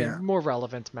 I mean, more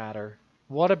relevant matter.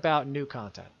 What about new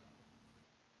content?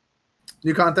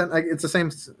 New content, it's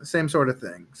the same sort of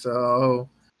thing. So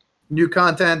new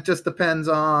content just depends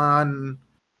on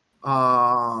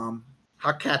how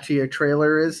catchy a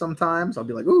trailer is. Sometimes I'll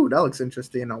be like, ooh, that looks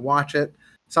interesting. I'll watch it.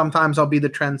 Sometimes I'll be the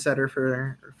trendsetter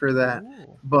for that.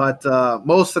 Ooh. But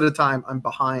most of the time I'm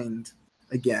behind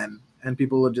again. And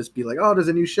people will just be like, oh, there's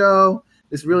a new show.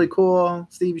 It's really cool.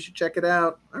 Steve, you should check it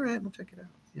out. All right, we'll check it out.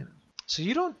 So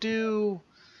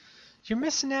you're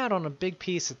missing out on a big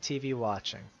piece of TV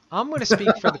watching. I'm going to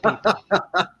speak for the people.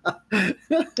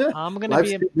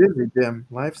 Life's too busy, Jim.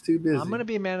 Life's too I'm going busy. to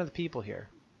be a man of the people here.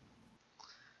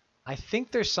 I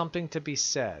think there's something to be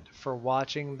said for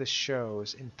watching the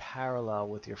shows in parallel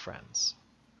with your friends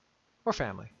or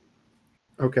family.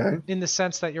 Okay. In the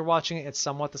sense that you're watching it at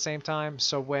somewhat the same time,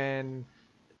 so when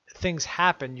things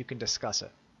happen, you can discuss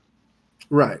it.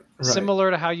 Right.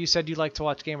 Similar to how you said you like to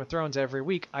watch Game of Thrones every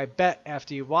week, I bet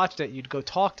after you watched it, you'd go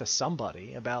talk to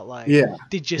somebody about like, Yeah.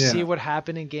 did you see what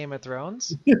happened in Game of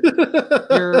Thrones? Yeah.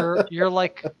 You're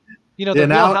like, you know, the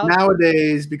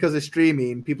nowadays, because of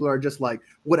streaming, people are just like,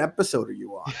 what episode are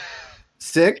you on?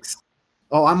 6?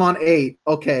 Oh, I'm on 8.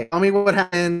 Okay, tell me what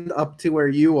happened up to where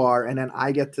you are, and then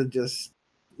I get to just,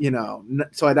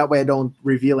 so that way I don't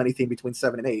reveal anything between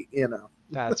 7 and 8.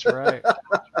 That's right.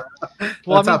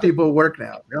 Well, that's how people work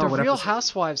now. The Real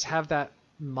Housewives have that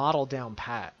model down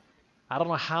pat. I don't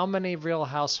know how many Real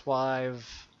Housewives.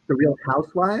 The Real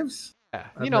Housewives? Yeah,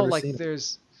 like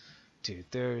there's,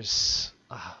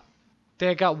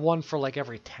 they got one for like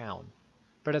every town,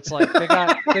 but it's like they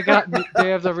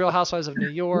have the Real Housewives of New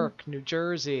York, New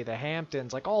Jersey, the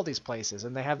Hamptons, like all these places,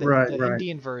 and they have the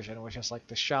Indian version, which is like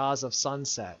the Shahs of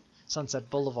Sunset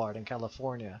Boulevard in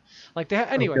California. Like they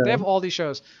have all these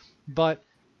shows, but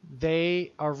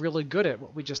they are really good at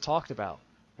what we just talked about,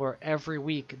 where every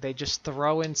week they just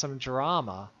throw in some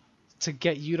drama to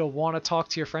get you to want to talk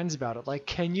to your friends about it. Like,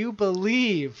 can you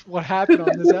believe what happened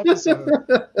on this episode?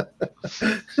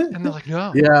 And they're like,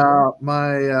 no. Yeah,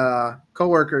 my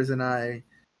coworkers and I,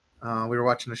 we were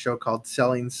watching a show called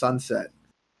Selling Sunset.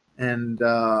 And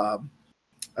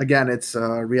again, it's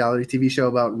a reality TV show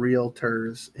about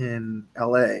realtors in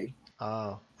LA.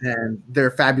 Oh. And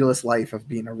their fabulous life of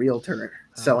being a realtor,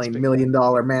 selling $1 million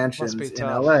mansions in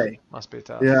LA. Must be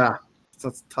tough. Yeah, so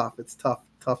it's tough. It's tough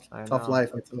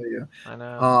life, I tell you. I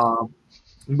know.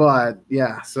 But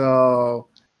yeah,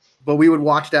 but we would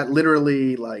watch that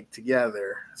literally like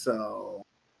together. So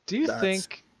do you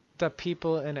think that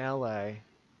people in LA,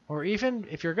 or even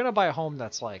if you're gonna buy a home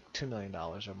that's like $2 million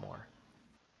or more,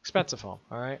 expensive home,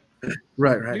 all right?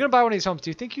 Right. You're gonna buy one of these homes.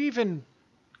 Do you think you even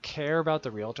care about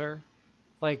the realtor?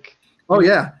 Like,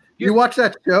 yeah, you watch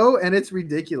that show and it's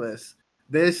ridiculous.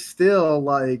 They still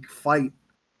like fight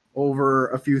over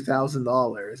a few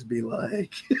 $1,000s. Be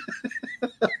like,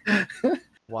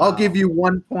 wow. I'll give you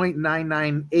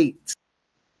 1.998.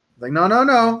 Like,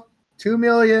 no, 2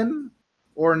 million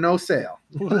or no sale.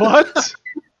 What?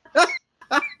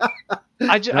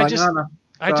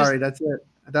 Sorry, that's it.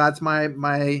 That's my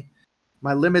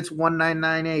limit's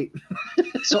 1.998.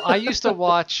 So I used to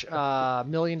watch $1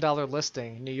 Million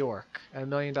Listing in New York and $1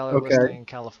 Million Listing in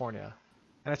California,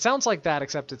 and it sounds like that,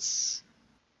 except it's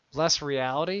less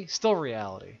reality, still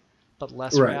reality, but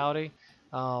less reality.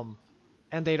 And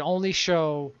they'd only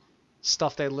show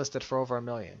stuff they listed for over $1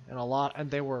 million, and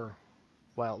they were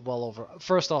well over.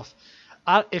 First off,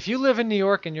 if you live in New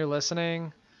York and you're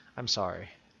listening, I'm sorry.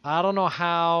 I don't know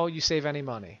how you save any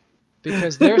money.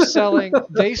 Because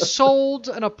they sold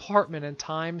an apartment in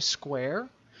Times Square,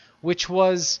 which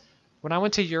was, when I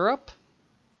went to Europe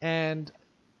and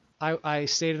I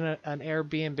stayed in an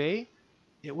Airbnb,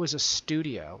 it was a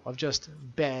studio of just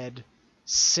bed,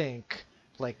 sink,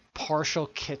 like partial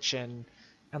kitchen,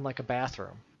 and like a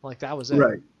bathroom. Like that was it.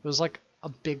 Right. It was like a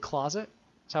big closet.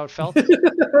 That's how it felt.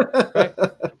 Right?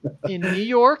 In New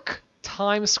York,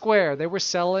 Times Square, they were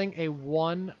selling a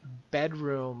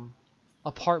 1-bedroom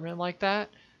apartment like that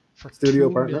for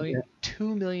 $2 million.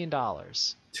 $2 million.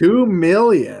 $2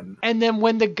 million. And then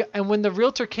when the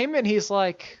realtor came in, he's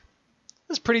like,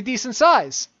 "This is pretty decent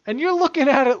size." And you're looking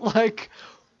at it like,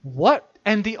 what?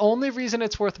 And the only reason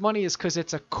it's worth money is because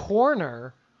it's a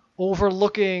corner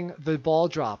overlooking the ball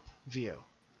drop view.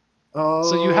 Oh.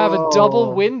 So you have a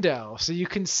double window, so you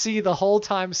can see the whole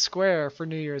Times Square for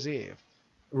New Year's Eve.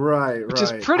 Right. Which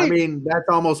is pretty. I mean, that's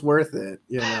almost worth it,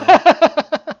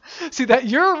 See that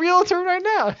you're a realtor right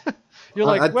now. You're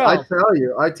like, I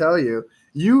tell you,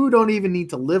 you don't even need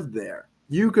to live there.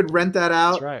 You could rent that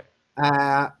out. That's right.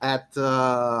 At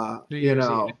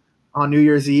on New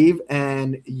Year's Eve,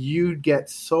 and you'd get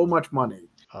so much money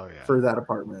for that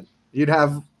apartment. You'd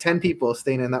have 10 people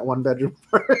staying in that 1-bedroom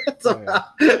apartment.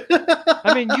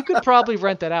 I mean, you could probably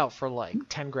rent that out for like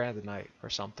 $10,000 a night or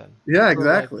something. Yeah,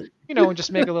 exactly. Like, and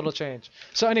just make a little change.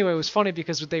 So anyway, it was funny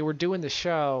because they were doing the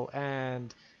show,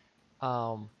 and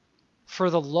for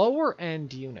the lower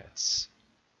end units,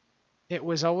 it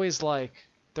was always like,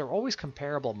 they're always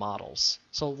comparable models.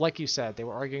 So like you said, they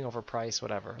were arguing over price,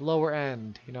 whatever. Lower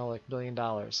end, like $1 million.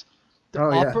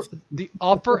 The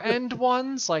upper end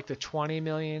ones, like the 20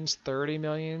 millions, 30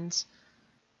 millions,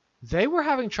 they were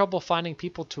having trouble finding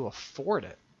people to afford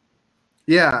it.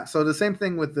 Yeah, so the same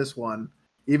thing with this one.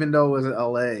 Even though it was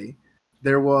LA,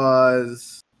 there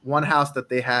was one house that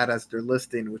they had as their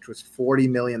listing, which was $40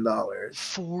 million.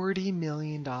 $40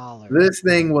 million. This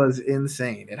thing was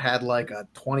insane. It had like a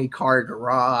 20-car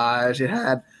garage. It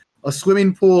had a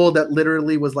swimming pool that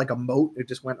literally was like a moat. It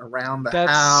just went around the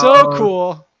That's so house.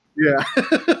 cool. Yeah.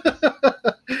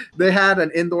 They had an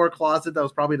indoor closet that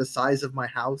was probably the size of my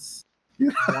house.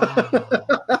 Wow.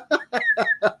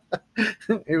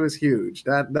 It was huge.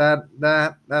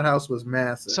 That house was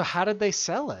massive. So how did they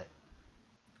sell it?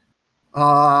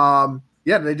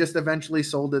 Yeah, they just eventually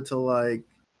sold it to like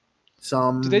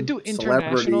some Do they do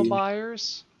international celebrity.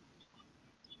 buyers?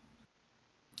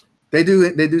 They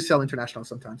do sell international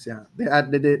sometimes. Yeah,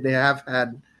 they have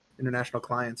had international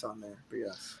clients on there. But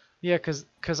yes. Yeah,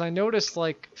 because I noticed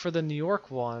like for the New York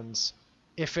ones,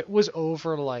 if it was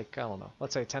over like I don't know,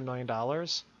 let's say $10 million,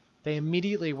 they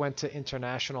immediately went to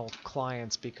international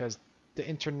clients because the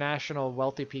international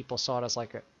wealthy people saw it as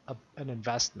like an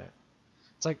investment.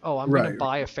 It's like, oh, I'm going to Right.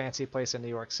 buy a fancy place in New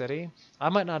York City. I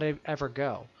might not ever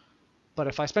go. But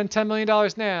if I spend $10 million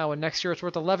now and next year it's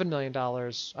worth $11 million,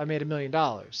 I made $1 million.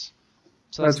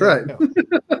 So that's That's right.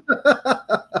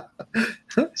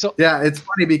 So Yeah, it's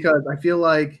funny because I feel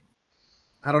like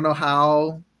I don't know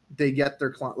how they get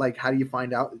their like how do you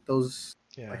find out those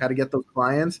yeah. like how to get those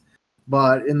clients,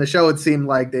 but in the show it seemed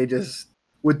like they just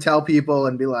would tell people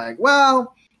and be like,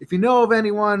 well, if you know of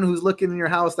anyone who's looking in your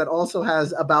house that also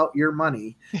has about your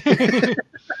money.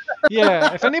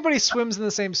 Yeah, if anybody swims in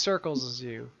the same circles as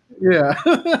you. Yeah.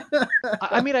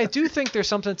 I mean, I do think there's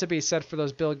something to be said for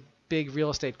those big real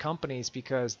estate companies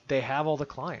because they have all the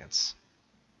clients.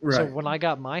 Right. So when I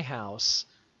got my house,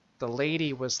 the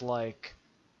lady was like,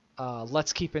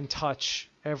 let's keep in touch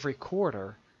every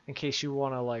quarter in case you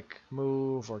want to like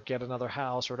move or get another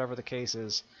house or whatever the case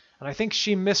is. And I think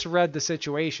she misread the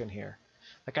situation here.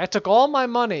 Like I took all my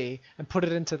money and put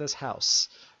it into this house.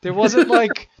 There wasn't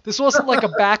like this wasn't like a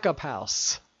backup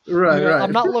house. Right, You know, right.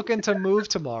 I'm not looking to move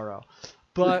tomorrow.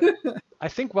 But I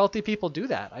think wealthy people do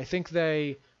that. I think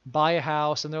they buy a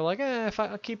house and they're like, if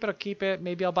I keep it, I'll keep it.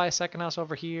 Maybe I'll buy a second house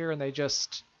over here. And they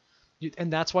just,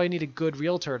 and that's why you need a good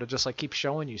realtor to just like keep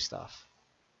showing you stuff.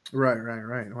 Right.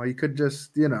 Well, you could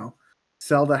just,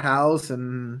 sell the house,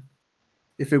 and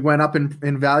if it went up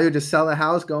in value, just sell the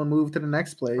house, go and move to the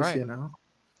next place, Right.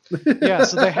 Yeah.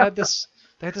 So they had this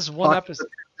one episode.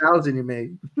 $1,000 you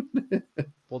made.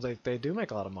 Well, they do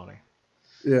make a lot of money.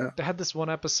 Yeah. They had this one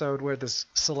episode where this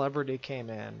celebrity came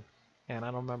in, and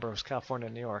I don't remember, it was California,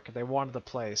 New York. They wanted the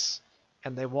place,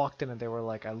 and they walked in and they were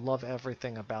like, I love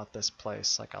everything about this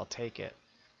place. Like, I'll take it.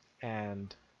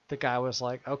 And the guy was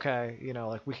like, okay,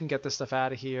 like we can get this stuff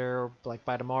out of here like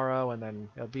by tomorrow and then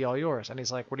it'll be all yours. And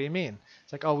he's like, what do you mean?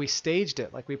 It's like, oh, we staged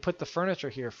it. Like we put the furniture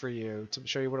here for you to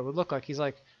show you what it would look like. He's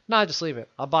like, nah, just leave it.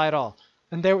 I'll buy it all.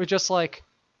 And they were just like,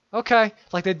 okay.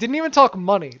 Like they didn't even talk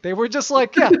money. They were just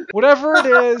like, yeah, whatever it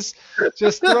is,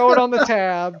 just throw it on the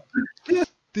tab.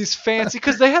 These fancy,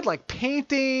 because they had like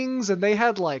paintings and they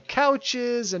had like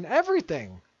couches and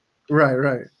everything.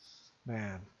 Right.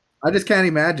 Man. I just can't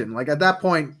imagine. Like at that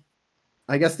point,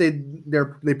 I guess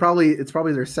it's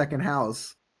probably their second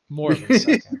house. More than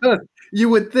second. You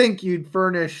would think you'd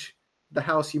furnish the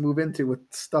house you move into with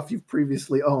stuff you've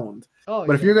previously owned. Oh,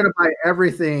 but if you're going to buy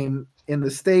everything in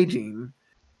the staging,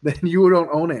 then you don't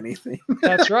own anything.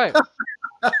 That's right.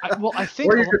 I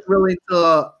think. Or you're just willing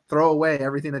to throw away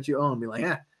everything that you own. Be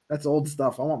like, that's old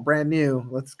stuff. I want brand new.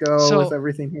 Let's go with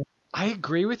everything here. I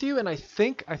agree with you, and I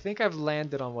think I've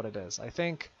landed on what it is. I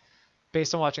think,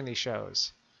 based on watching these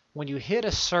shows, when you hit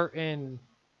a certain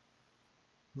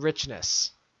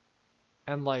richness,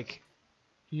 and like,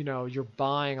 you're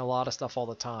buying a lot of stuff all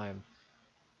the time,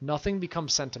 nothing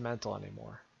becomes sentimental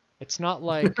anymore. It's not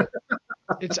like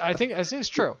I think it's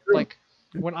true. Like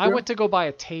when I went to go buy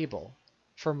a table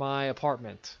for my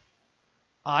apartment,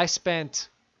 I spent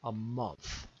a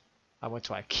month. I went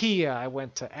to IKEA, I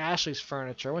went to Ashley's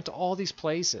Furniture, I went to all these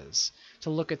places to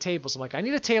look at tables. I'm like, I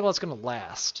need a table that's going to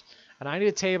last. And I need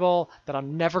a table that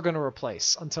I'm never going to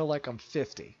replace until like I'm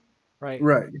 50. Right?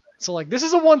 Right. So like this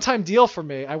is a one-time deal for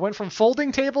me. I went from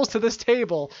folding tables to this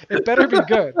table. It better be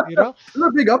good, It's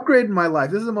a big upgrade in my life.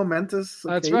 This is a momentous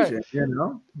occasion,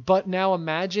 right. But now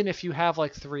imagine if you have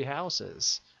like 3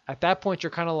 houses. At that point, you're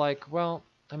kind of like, well,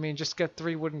 I mean, just get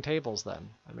 3 wooden tables then.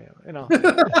 I mean,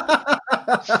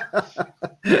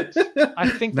 I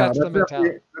think that's the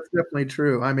mentality. That's definitely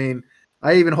true. I mean,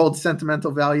 I even hold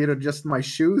sentimental value to just my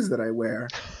shoes that I wear.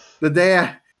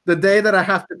 The day that I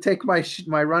have to take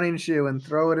my running shoe and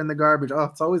throw it in the garbage,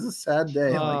 it's always a sad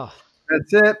day. Like,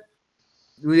 that's it.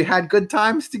 We had good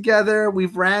times together.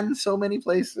 We've ran so many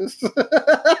places.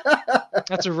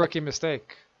 That's a rookie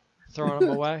mistake, throwing them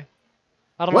away.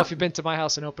 I don't know What? if you've been to my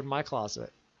house and opened my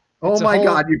closet. Oh It's a my whole-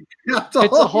 God! It's a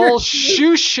whole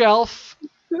shoe shelf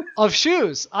of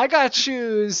shoes. I got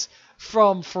shoes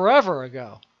from forever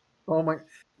ago. Oh my.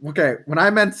 Okay, when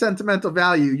I meant sentimental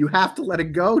value, you have to let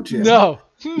it go, Jim. No,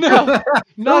 not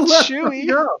Don't let shoey.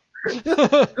 them go. Just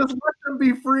let them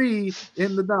be free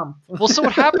in the dump. Well, so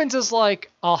what happens is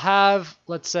like I'll have,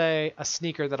 let's say, a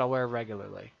sneaker that I'll wear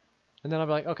regularly. And then I'll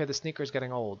be like, okay, the sneaker's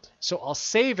getting old. So I'll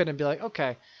save it and be like,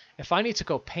 okay, if I need to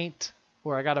go paint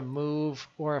or I got to move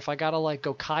or if I got to like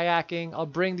go kayaking, I'll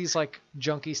bring these like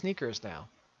junky sneakers now.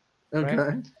 Okay.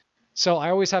 Right? So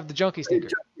I always have the junky sneaker.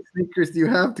 What junky sneakers do you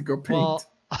have to go paint? Well,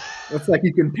 it's like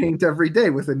you can paint every day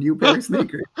with a new pair of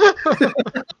sneakers.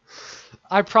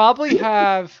 I probably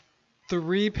have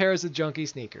 3 pairs of junky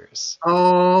sneakers.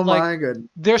 Oh Like, my goodness.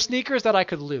 They're sneakers that I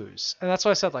could lose. And that's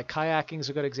why I said like kayaking is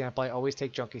a good example. I always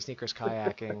take junky sneakers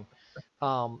kayaking.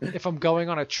 If I'm going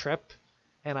on a trip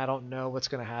and I don't know what's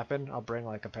going to happen, I'll bring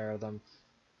like a pair of them.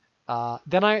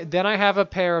 Then I have a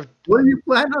pair of. What do you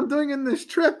plan on doing in this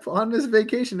trip, on this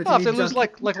vacation? That Oh, you if they need lose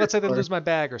junky like let's say they sneakers lose my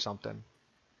bag or something.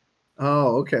 for?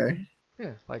 Oh, okay.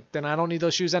 Yeah, like then I don't need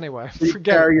those shoes anyway. You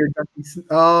Forget carry it. your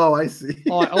Oh, I see.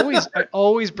 Oh, I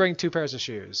always bring 2 pairs of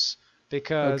shoes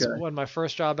because Okay. when my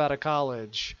first job out of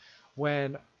college,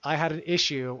 when I had an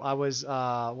issue, I was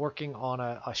working on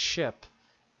a ship,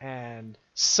 and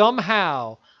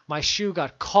somehow my shoe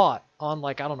got caught on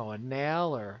like I don't know a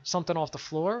nail or something off the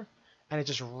floor, and it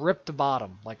just ripped the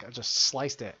bottom, like I just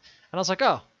sliced it, and I was like,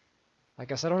 oh, I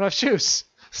guess I don't have shoes.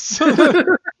 So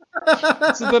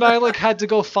then I like had to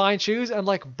go find shoes, and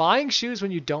like buying shoes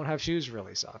when you don't have shoes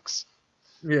really sucks.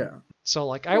 Yeah. So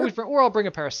like I always bring, or I'll bring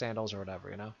a pair of sandals or whatever,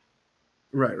 you know.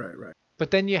 Right. But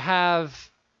then you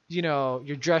have,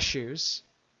 your dress shoes,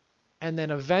 and then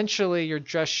eventually your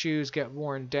dress shoes get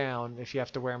worn down if you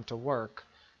have to wear them to work.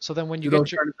 So then when you Do get those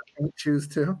turn into paint shoes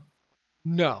too?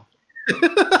 no,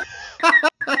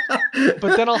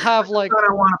 but then I'll have like I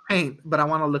don't want to paint, but I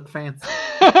want to look fancy.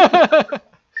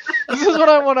 this is what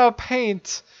I want to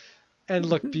paint and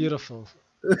look beautiful.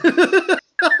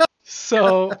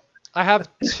 So I have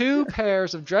 2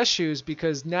 pairs of dress shoes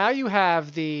because now you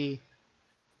have the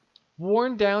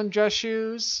worn down dress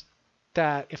shoes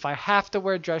that if I have to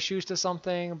wear dress shoes to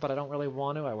something, but I don't really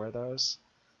want to, I wear those.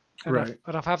 And Right.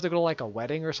 but if I have to go to like a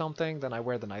wedding or something, then I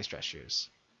wear the nice dress shoes.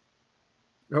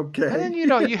 Okay. And then,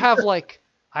 you have like,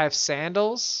 I have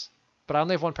sandals, but I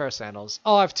only have 1 pair of sandals.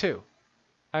 Oh, I have 2.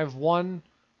 I have 1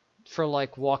 for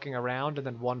like walking around and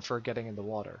then 1 for getting in the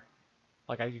water.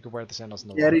 Like you could wear the sandals in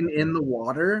the water. Getting in the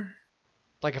water?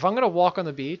 Like if I'm going to walk on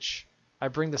the beach, I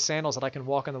bring the sandals that I can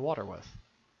walk in the water with.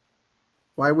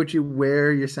 Why would you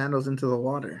wear your sandals into the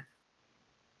water?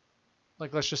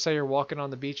 Like let's just say you're walking on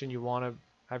the beach and you want to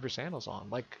have your sandals on.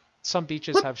 Like some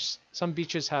beaches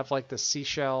have like the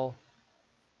seashell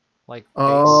like base.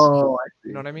 Oh, I see.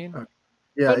 You know what I mean? Okay.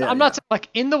 Yeah, But yeah, I'm not saying like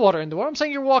in the water. I'm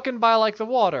saying you're walking by like the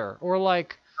water or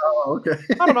like Oh, okay.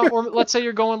 I don't know. Or let's say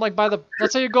you're going like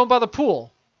let's say you're going by the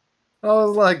pool. I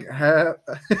was like,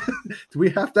 do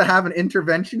we have to have an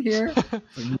intervention here?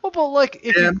 Oh, but like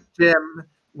if you, Jim,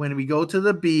 when we go to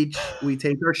the beach, we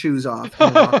take our shoes off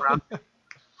and walk around.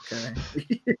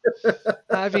 Okay.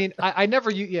 I mean, I never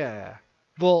yeah.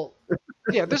 Well,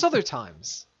 yeah. There's other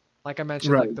times. Like I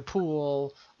mentioned, Right. like the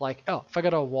pool. Like if I go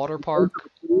to a water park.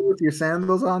 With your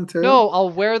sandals on too? No,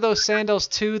 I'll wear those sandals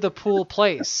to the pool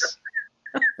place.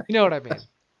 You know what I mean?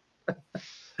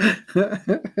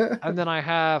 And then I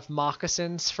have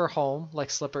moccasins for home, like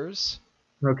slippers,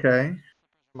 Okay.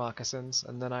 moccasins.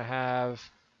 And then I have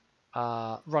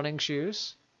running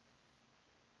shoes.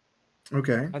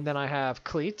 Okay. And then I have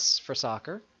cleats for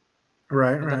soccer.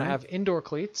 Right. And Right. then I have indoor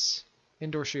cleats,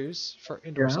 indoor shoes for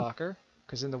indoor Yeah. soccer,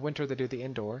 because in the winter they do the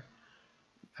indoor.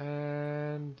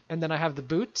 And then I have the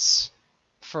boots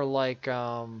for like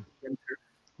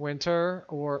winter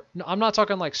or no, I'm not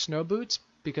talking like snow boots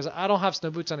because I don't have snow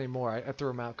boots anymore. I threw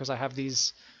them out because I have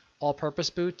these all-purpose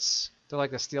boots. They're like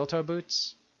the steel toe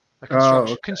boots, like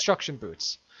construction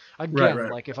boots. Again,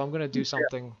 right. like if I'm gonna do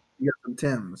something, You got some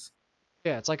Tims.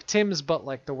 yeah, it's like Tim's, but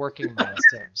like the working man's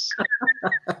Tim's.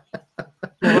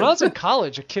 Well, when I was in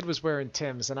college, a kid was wearing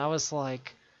Tim's, and I was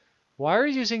like, "Why are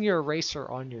you using your eraser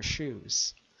on your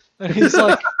shoes?" And he's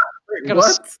like, Wait,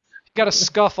 what? got a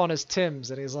scuff on his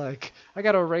Tim's, and he's like, I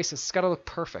gotta erase this. It's gotta look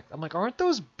perfect. I'm like, aren't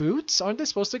those boots? Aren't they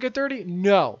supposed to get dirty?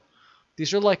 No,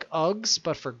 these are like Uggs,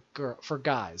 but for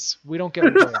guys. We don't get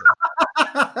them dirty.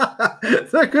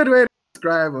 It's a good way to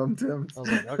describe them, Tim. I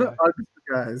was like, okay.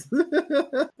 Guys.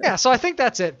 Yeah, so I think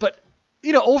that's it. But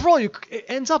overall, it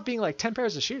ends up being like 10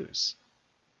 pairs of shoes.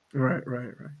 Right.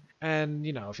 And,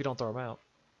 if you don't throw them out.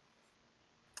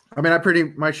 I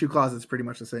mean, my shoe closet's pretty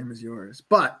much the same as yours,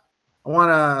 but I want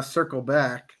to circle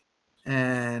back,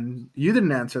 and you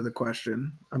didn't answer the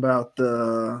question about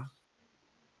the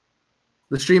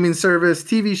streaming service,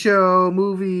 TV show,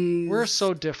 movies. We're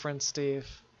so different, Steve.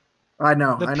 I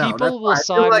know. The I know. people will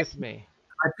side with me.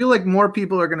 I feel like more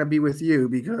people are going to be with you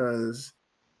because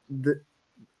the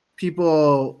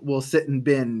people will sit and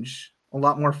binge a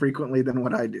lot more frequently than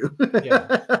what I do.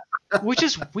 Yeah. Which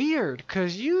is weird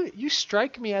because you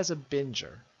strike me as a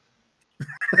binger.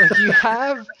 Like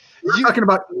We're talking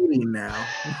about eating now.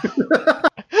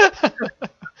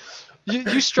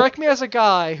 you strike me as a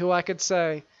guy who I could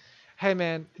say, "Hey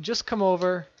man, just come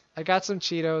over. I got some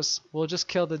Cheetos. We'll just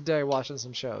kill the day watching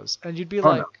some shows." And you'd be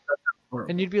like,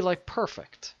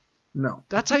 "Perfect." No.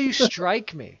 That's how you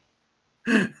strike me.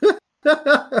 I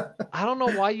don't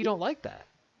know why you don't like that.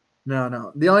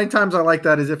 No. The only times I like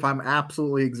that is if I'm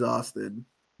absolutely exhausted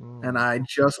and I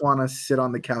just want to sit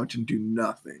on the couch and do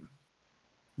nothing.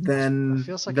 Then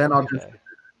I'll just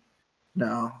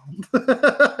no.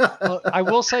 Well, I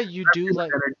will say you do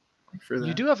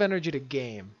have energy to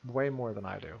game way more than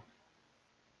I do.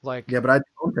 Like, yeah, but I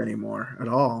don't anymore at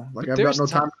all. Like, I've got no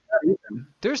time for that even.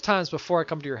 There's times before I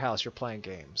come to your house, you're playing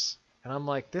games. And I'm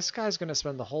like, this guy's going to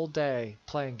spend the whole day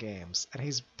playing games. And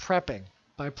he's prepping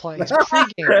by playing. He's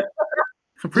pre-gaming.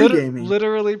 Pre-gaming.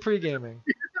 Literally pre-gaming.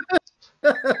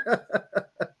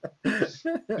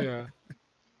 Yeah.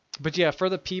 But yeah, for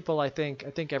the people, I think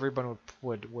everyone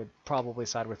would probably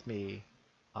side with me,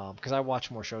 because I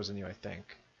watch more shows than you, I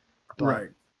think. But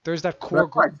right. There's that core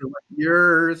group. So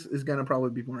yours is gonna probably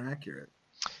be more accurate.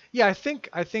 Yeah, I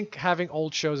think having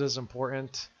old shows is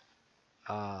important.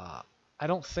 I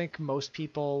don't think most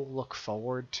people look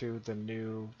forward to the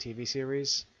new TV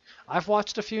series. I've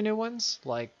watched a few new ones.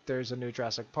 Like, there's a new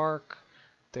Jurassic Park.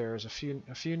 There's a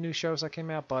few new shows that came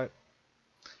out, but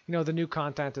the new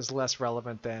content is less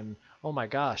relevant than, oh my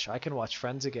gosh, I can watch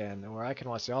Friends again, or I can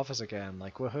watch The Office again.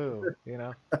 Like, woohoo,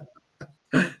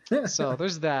 So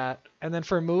there's that. And then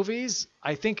for movies,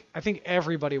 I think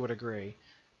everybody would agree,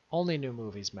 only new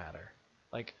movies matter.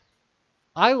 Like,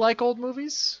 I like old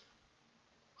movies.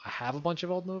 I have a bunch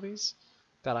of old movies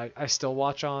that I still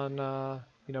watch on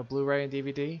Blu-ray and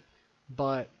DVD,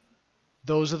 but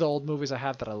those are the old movies I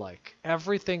have that I like.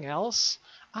 Everything else,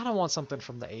 I don't want something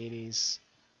from the 80s.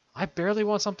 I barely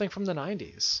want something from the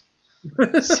 90s.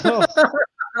 So,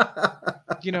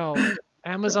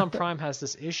 Amazon Prime has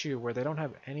this issue where they don't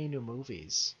have any new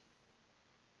movies.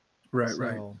 Right.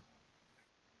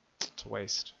 It's a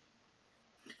waste.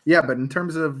 Yeah, but in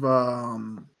terms of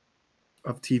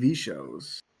TV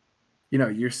shows,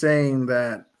 you're saying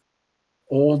that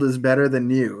old is better than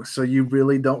new. So you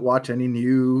really don't watch any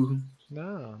new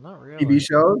No, not really. TV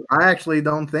shows? I actually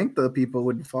don't think the people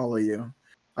would follow you.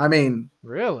 I mean,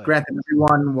 really? Granted,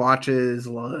 everyone watches,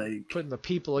 like, putting the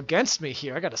people against me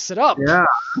here. I got to sit up. Yeah,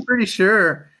 I'm pretty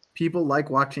sure people like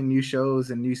watching new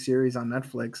shows and new series on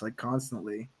Netflix, like,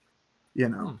 constantly.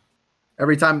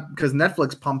 Every time, because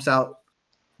Netflix pumps out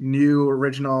new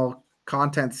original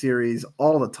content series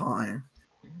all the time.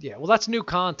 Yeah, well, that's new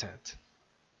content.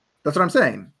 That's what I'm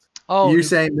saying. Oh, you're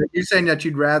saying that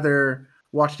you'd rather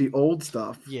watch the old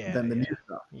stuff than the new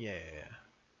stuff. Yeah.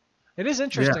 It is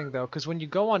interesting though, because when you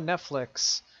go on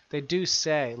Netflix, they do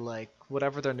say, like,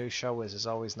 whatever their new show is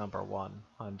always number one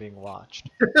on being watched.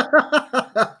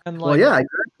 And, like, well, yeah,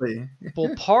 exactly.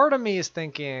 Well, part of me is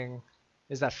thinking,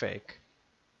 is that fake?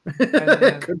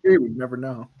 It could be. We never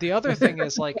know. The other thing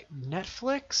is, like,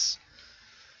 Netflix.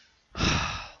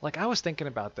 Like, I was thinking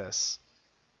about this.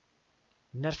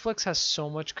 Netflix has so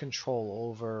much control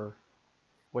over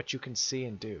what you can see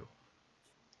and do.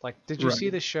 Like, did you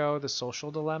see the show The Social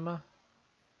Dilemma?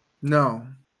 No,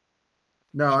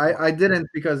 I didn't,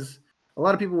 because a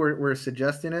lot of people were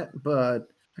suggesting it, but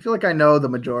I feel like I know the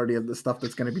majority of the stuff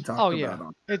that's going to be talked about. Oh yeah,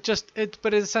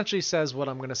 but it essentially says what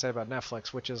I'm going to say about Netflix,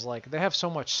 which is, like, they have so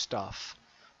much stuff,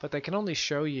 but they can only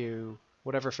show you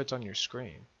whatever fits on your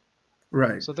screen.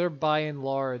 Right. So they're by and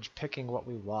large picking what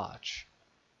we watch.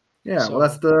 Yeah, well,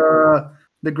 that's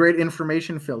the great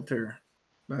information filter.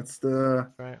 That's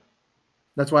right.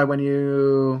 That's why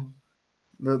when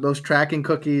those tracking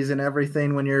cookies and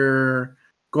everything, when you're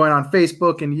going on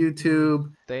Facebook and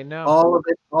YouTube, they know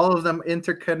all of them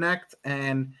interconnect,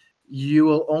 and you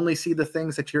will only see the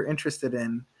things that you're interested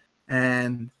in.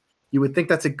 And you would think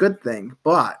that's a good thing,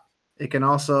 but it can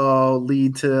also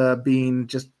lead to being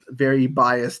just very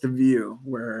biased view,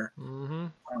 where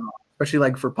especially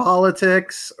like for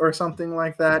politics or something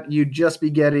like that, you'd just be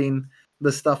getting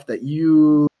the stuff that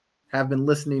you have been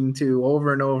listening to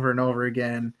over and over and over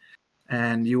again,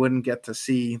 and you wouldn't get to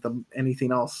see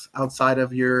anything else outside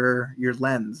of your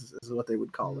lens, is what they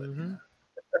would call it. Mm-hmm.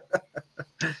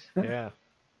 Yeah.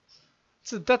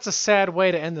 So that's a sad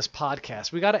way to end this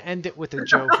podcast. We got to end it with a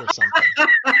joke or something.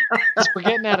 'Cause we're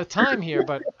getting out of time here,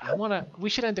 but we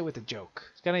should end it with a joke.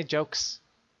 Got any jokes?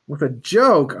 With a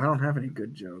joke, I don't have any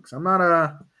good jokes. I'm not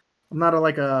a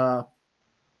like a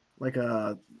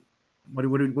what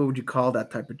would you call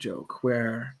that type of joke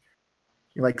where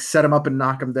you like set them up and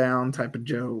knock them down type of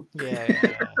joke.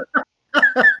 Yeah.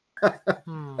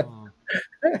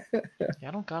 Yeah,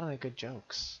 I don't got any good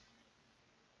jokes.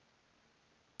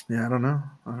 Yeah, I don't know.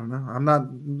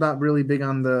 I'm not really big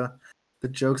on the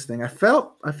jokes thing. I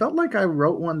felt like I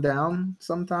wrote one down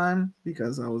sometime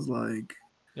because I was like,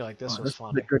 you're like, this was this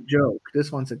funny. one's a good joke. This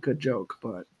one's a good joke,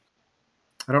 but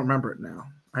I don't remember it now.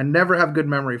 I never have good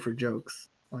memory for jokes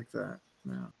like that.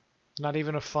 No. Not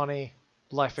even a funny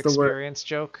life experience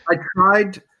joke. I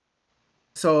tried.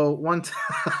 So one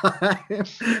time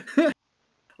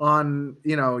on,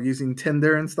 using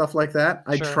Tinder and stuff like that,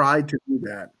 I tried to do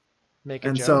that. Make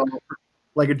a joke. So,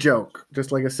 like a joke,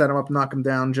 just like a set them up, knock them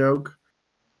down joke.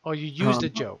 Oh, you used a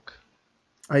joke.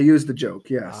 I used the joke,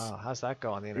 yes. Oh, how's that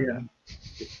go on the internet?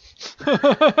 Yeah.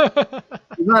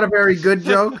 It's not a very good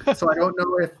joke, so I don't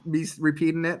know if me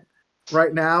repeating it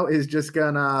right now is just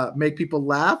gonna make people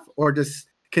laugh or just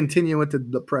continue with the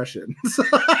depression.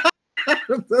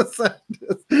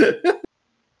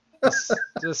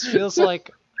 This feels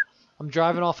like I'm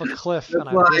driving off a cliff and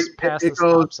I just passed the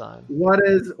stop sign.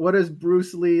 What does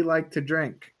Bruce Lee like to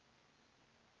drink?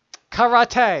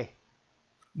 Karate.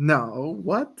 No,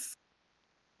 what?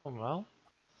 Oh, well,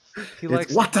 he it's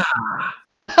likes water.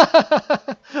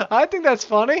 I think that's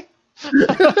funny.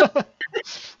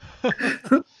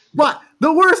 But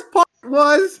the worst part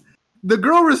was the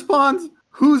girl responds,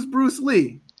 "Who's Bruce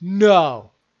Lee?"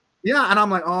 No. Yeah, and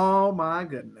I'm like, oh my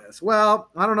goodness. Well,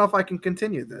 I don't know if I can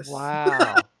continue this.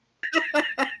 Wow.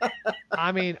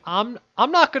 I mean, I'm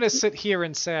not gonna sit here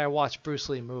and say I watch Bruce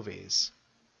Lee movies.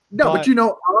 No, but you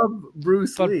know of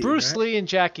Bruce Lee. But Bruce right? Lee and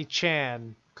Jackie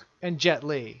Chan and Jet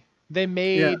Li, they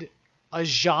made a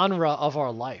genre of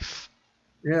our life.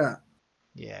 Yeah.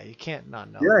 Yeah, you can't not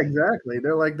know. Yeah, exactly.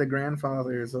 They're like the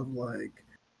grandfathers of like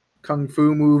kung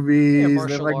fu movies. Yeah,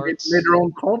 martial arts. They made their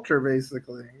own culture,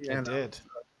 basically. It did.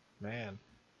 Man.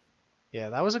 Yeah,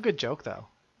 that was a good joke, though.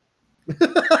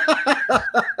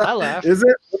 I laughed. Is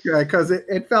it? Okay, because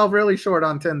it fell really short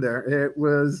on Tinder. It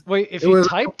was... Wait, if you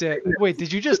typed it... Wait,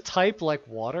 did you just type like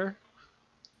water?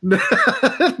 No,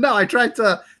 I tried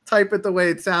to type it the way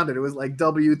it sounded. It was like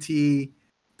WATAAAA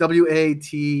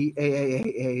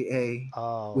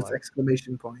with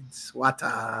exclamation points.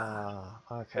 Wata.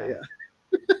 Okay.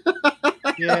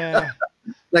 Yeah.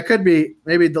 That could be,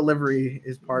 maybe delivery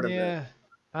is part of it. Yeah.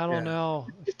 I don't know.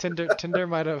 Tinder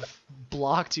might have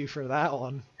blocked you for that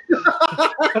one.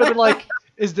 I'd have been like,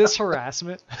 is this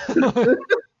harassment? I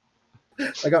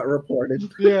got reported.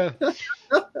 Yeah.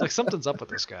 Like something's up with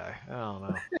this guy. I don't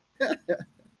know.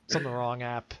 It's on the wrong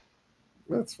app.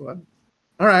 That's fun.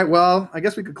 All right. Well, I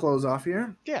guess we could close off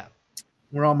here. Yeah.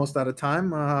 We're almost out of time.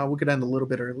 We could end a little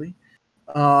bit early.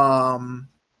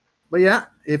 But yeah,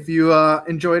 if you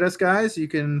enjoyed us, guys, you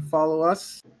can follow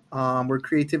us. We're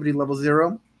Creativity Level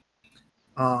 0.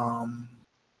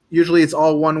 Usually it's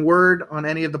all one word on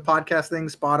any of the podcast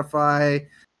things, Spotify,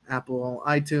 Apple,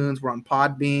 iTunes. We're on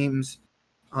Podbean.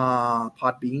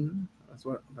 That's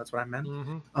what I meant.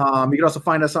 Mm-hmm. You can also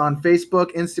find us on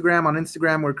Facebook, Instagram. On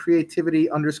Instagram, we're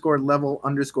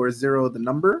creativity_level_0, the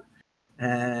number.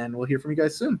 And we'll hear from you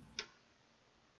guys soon.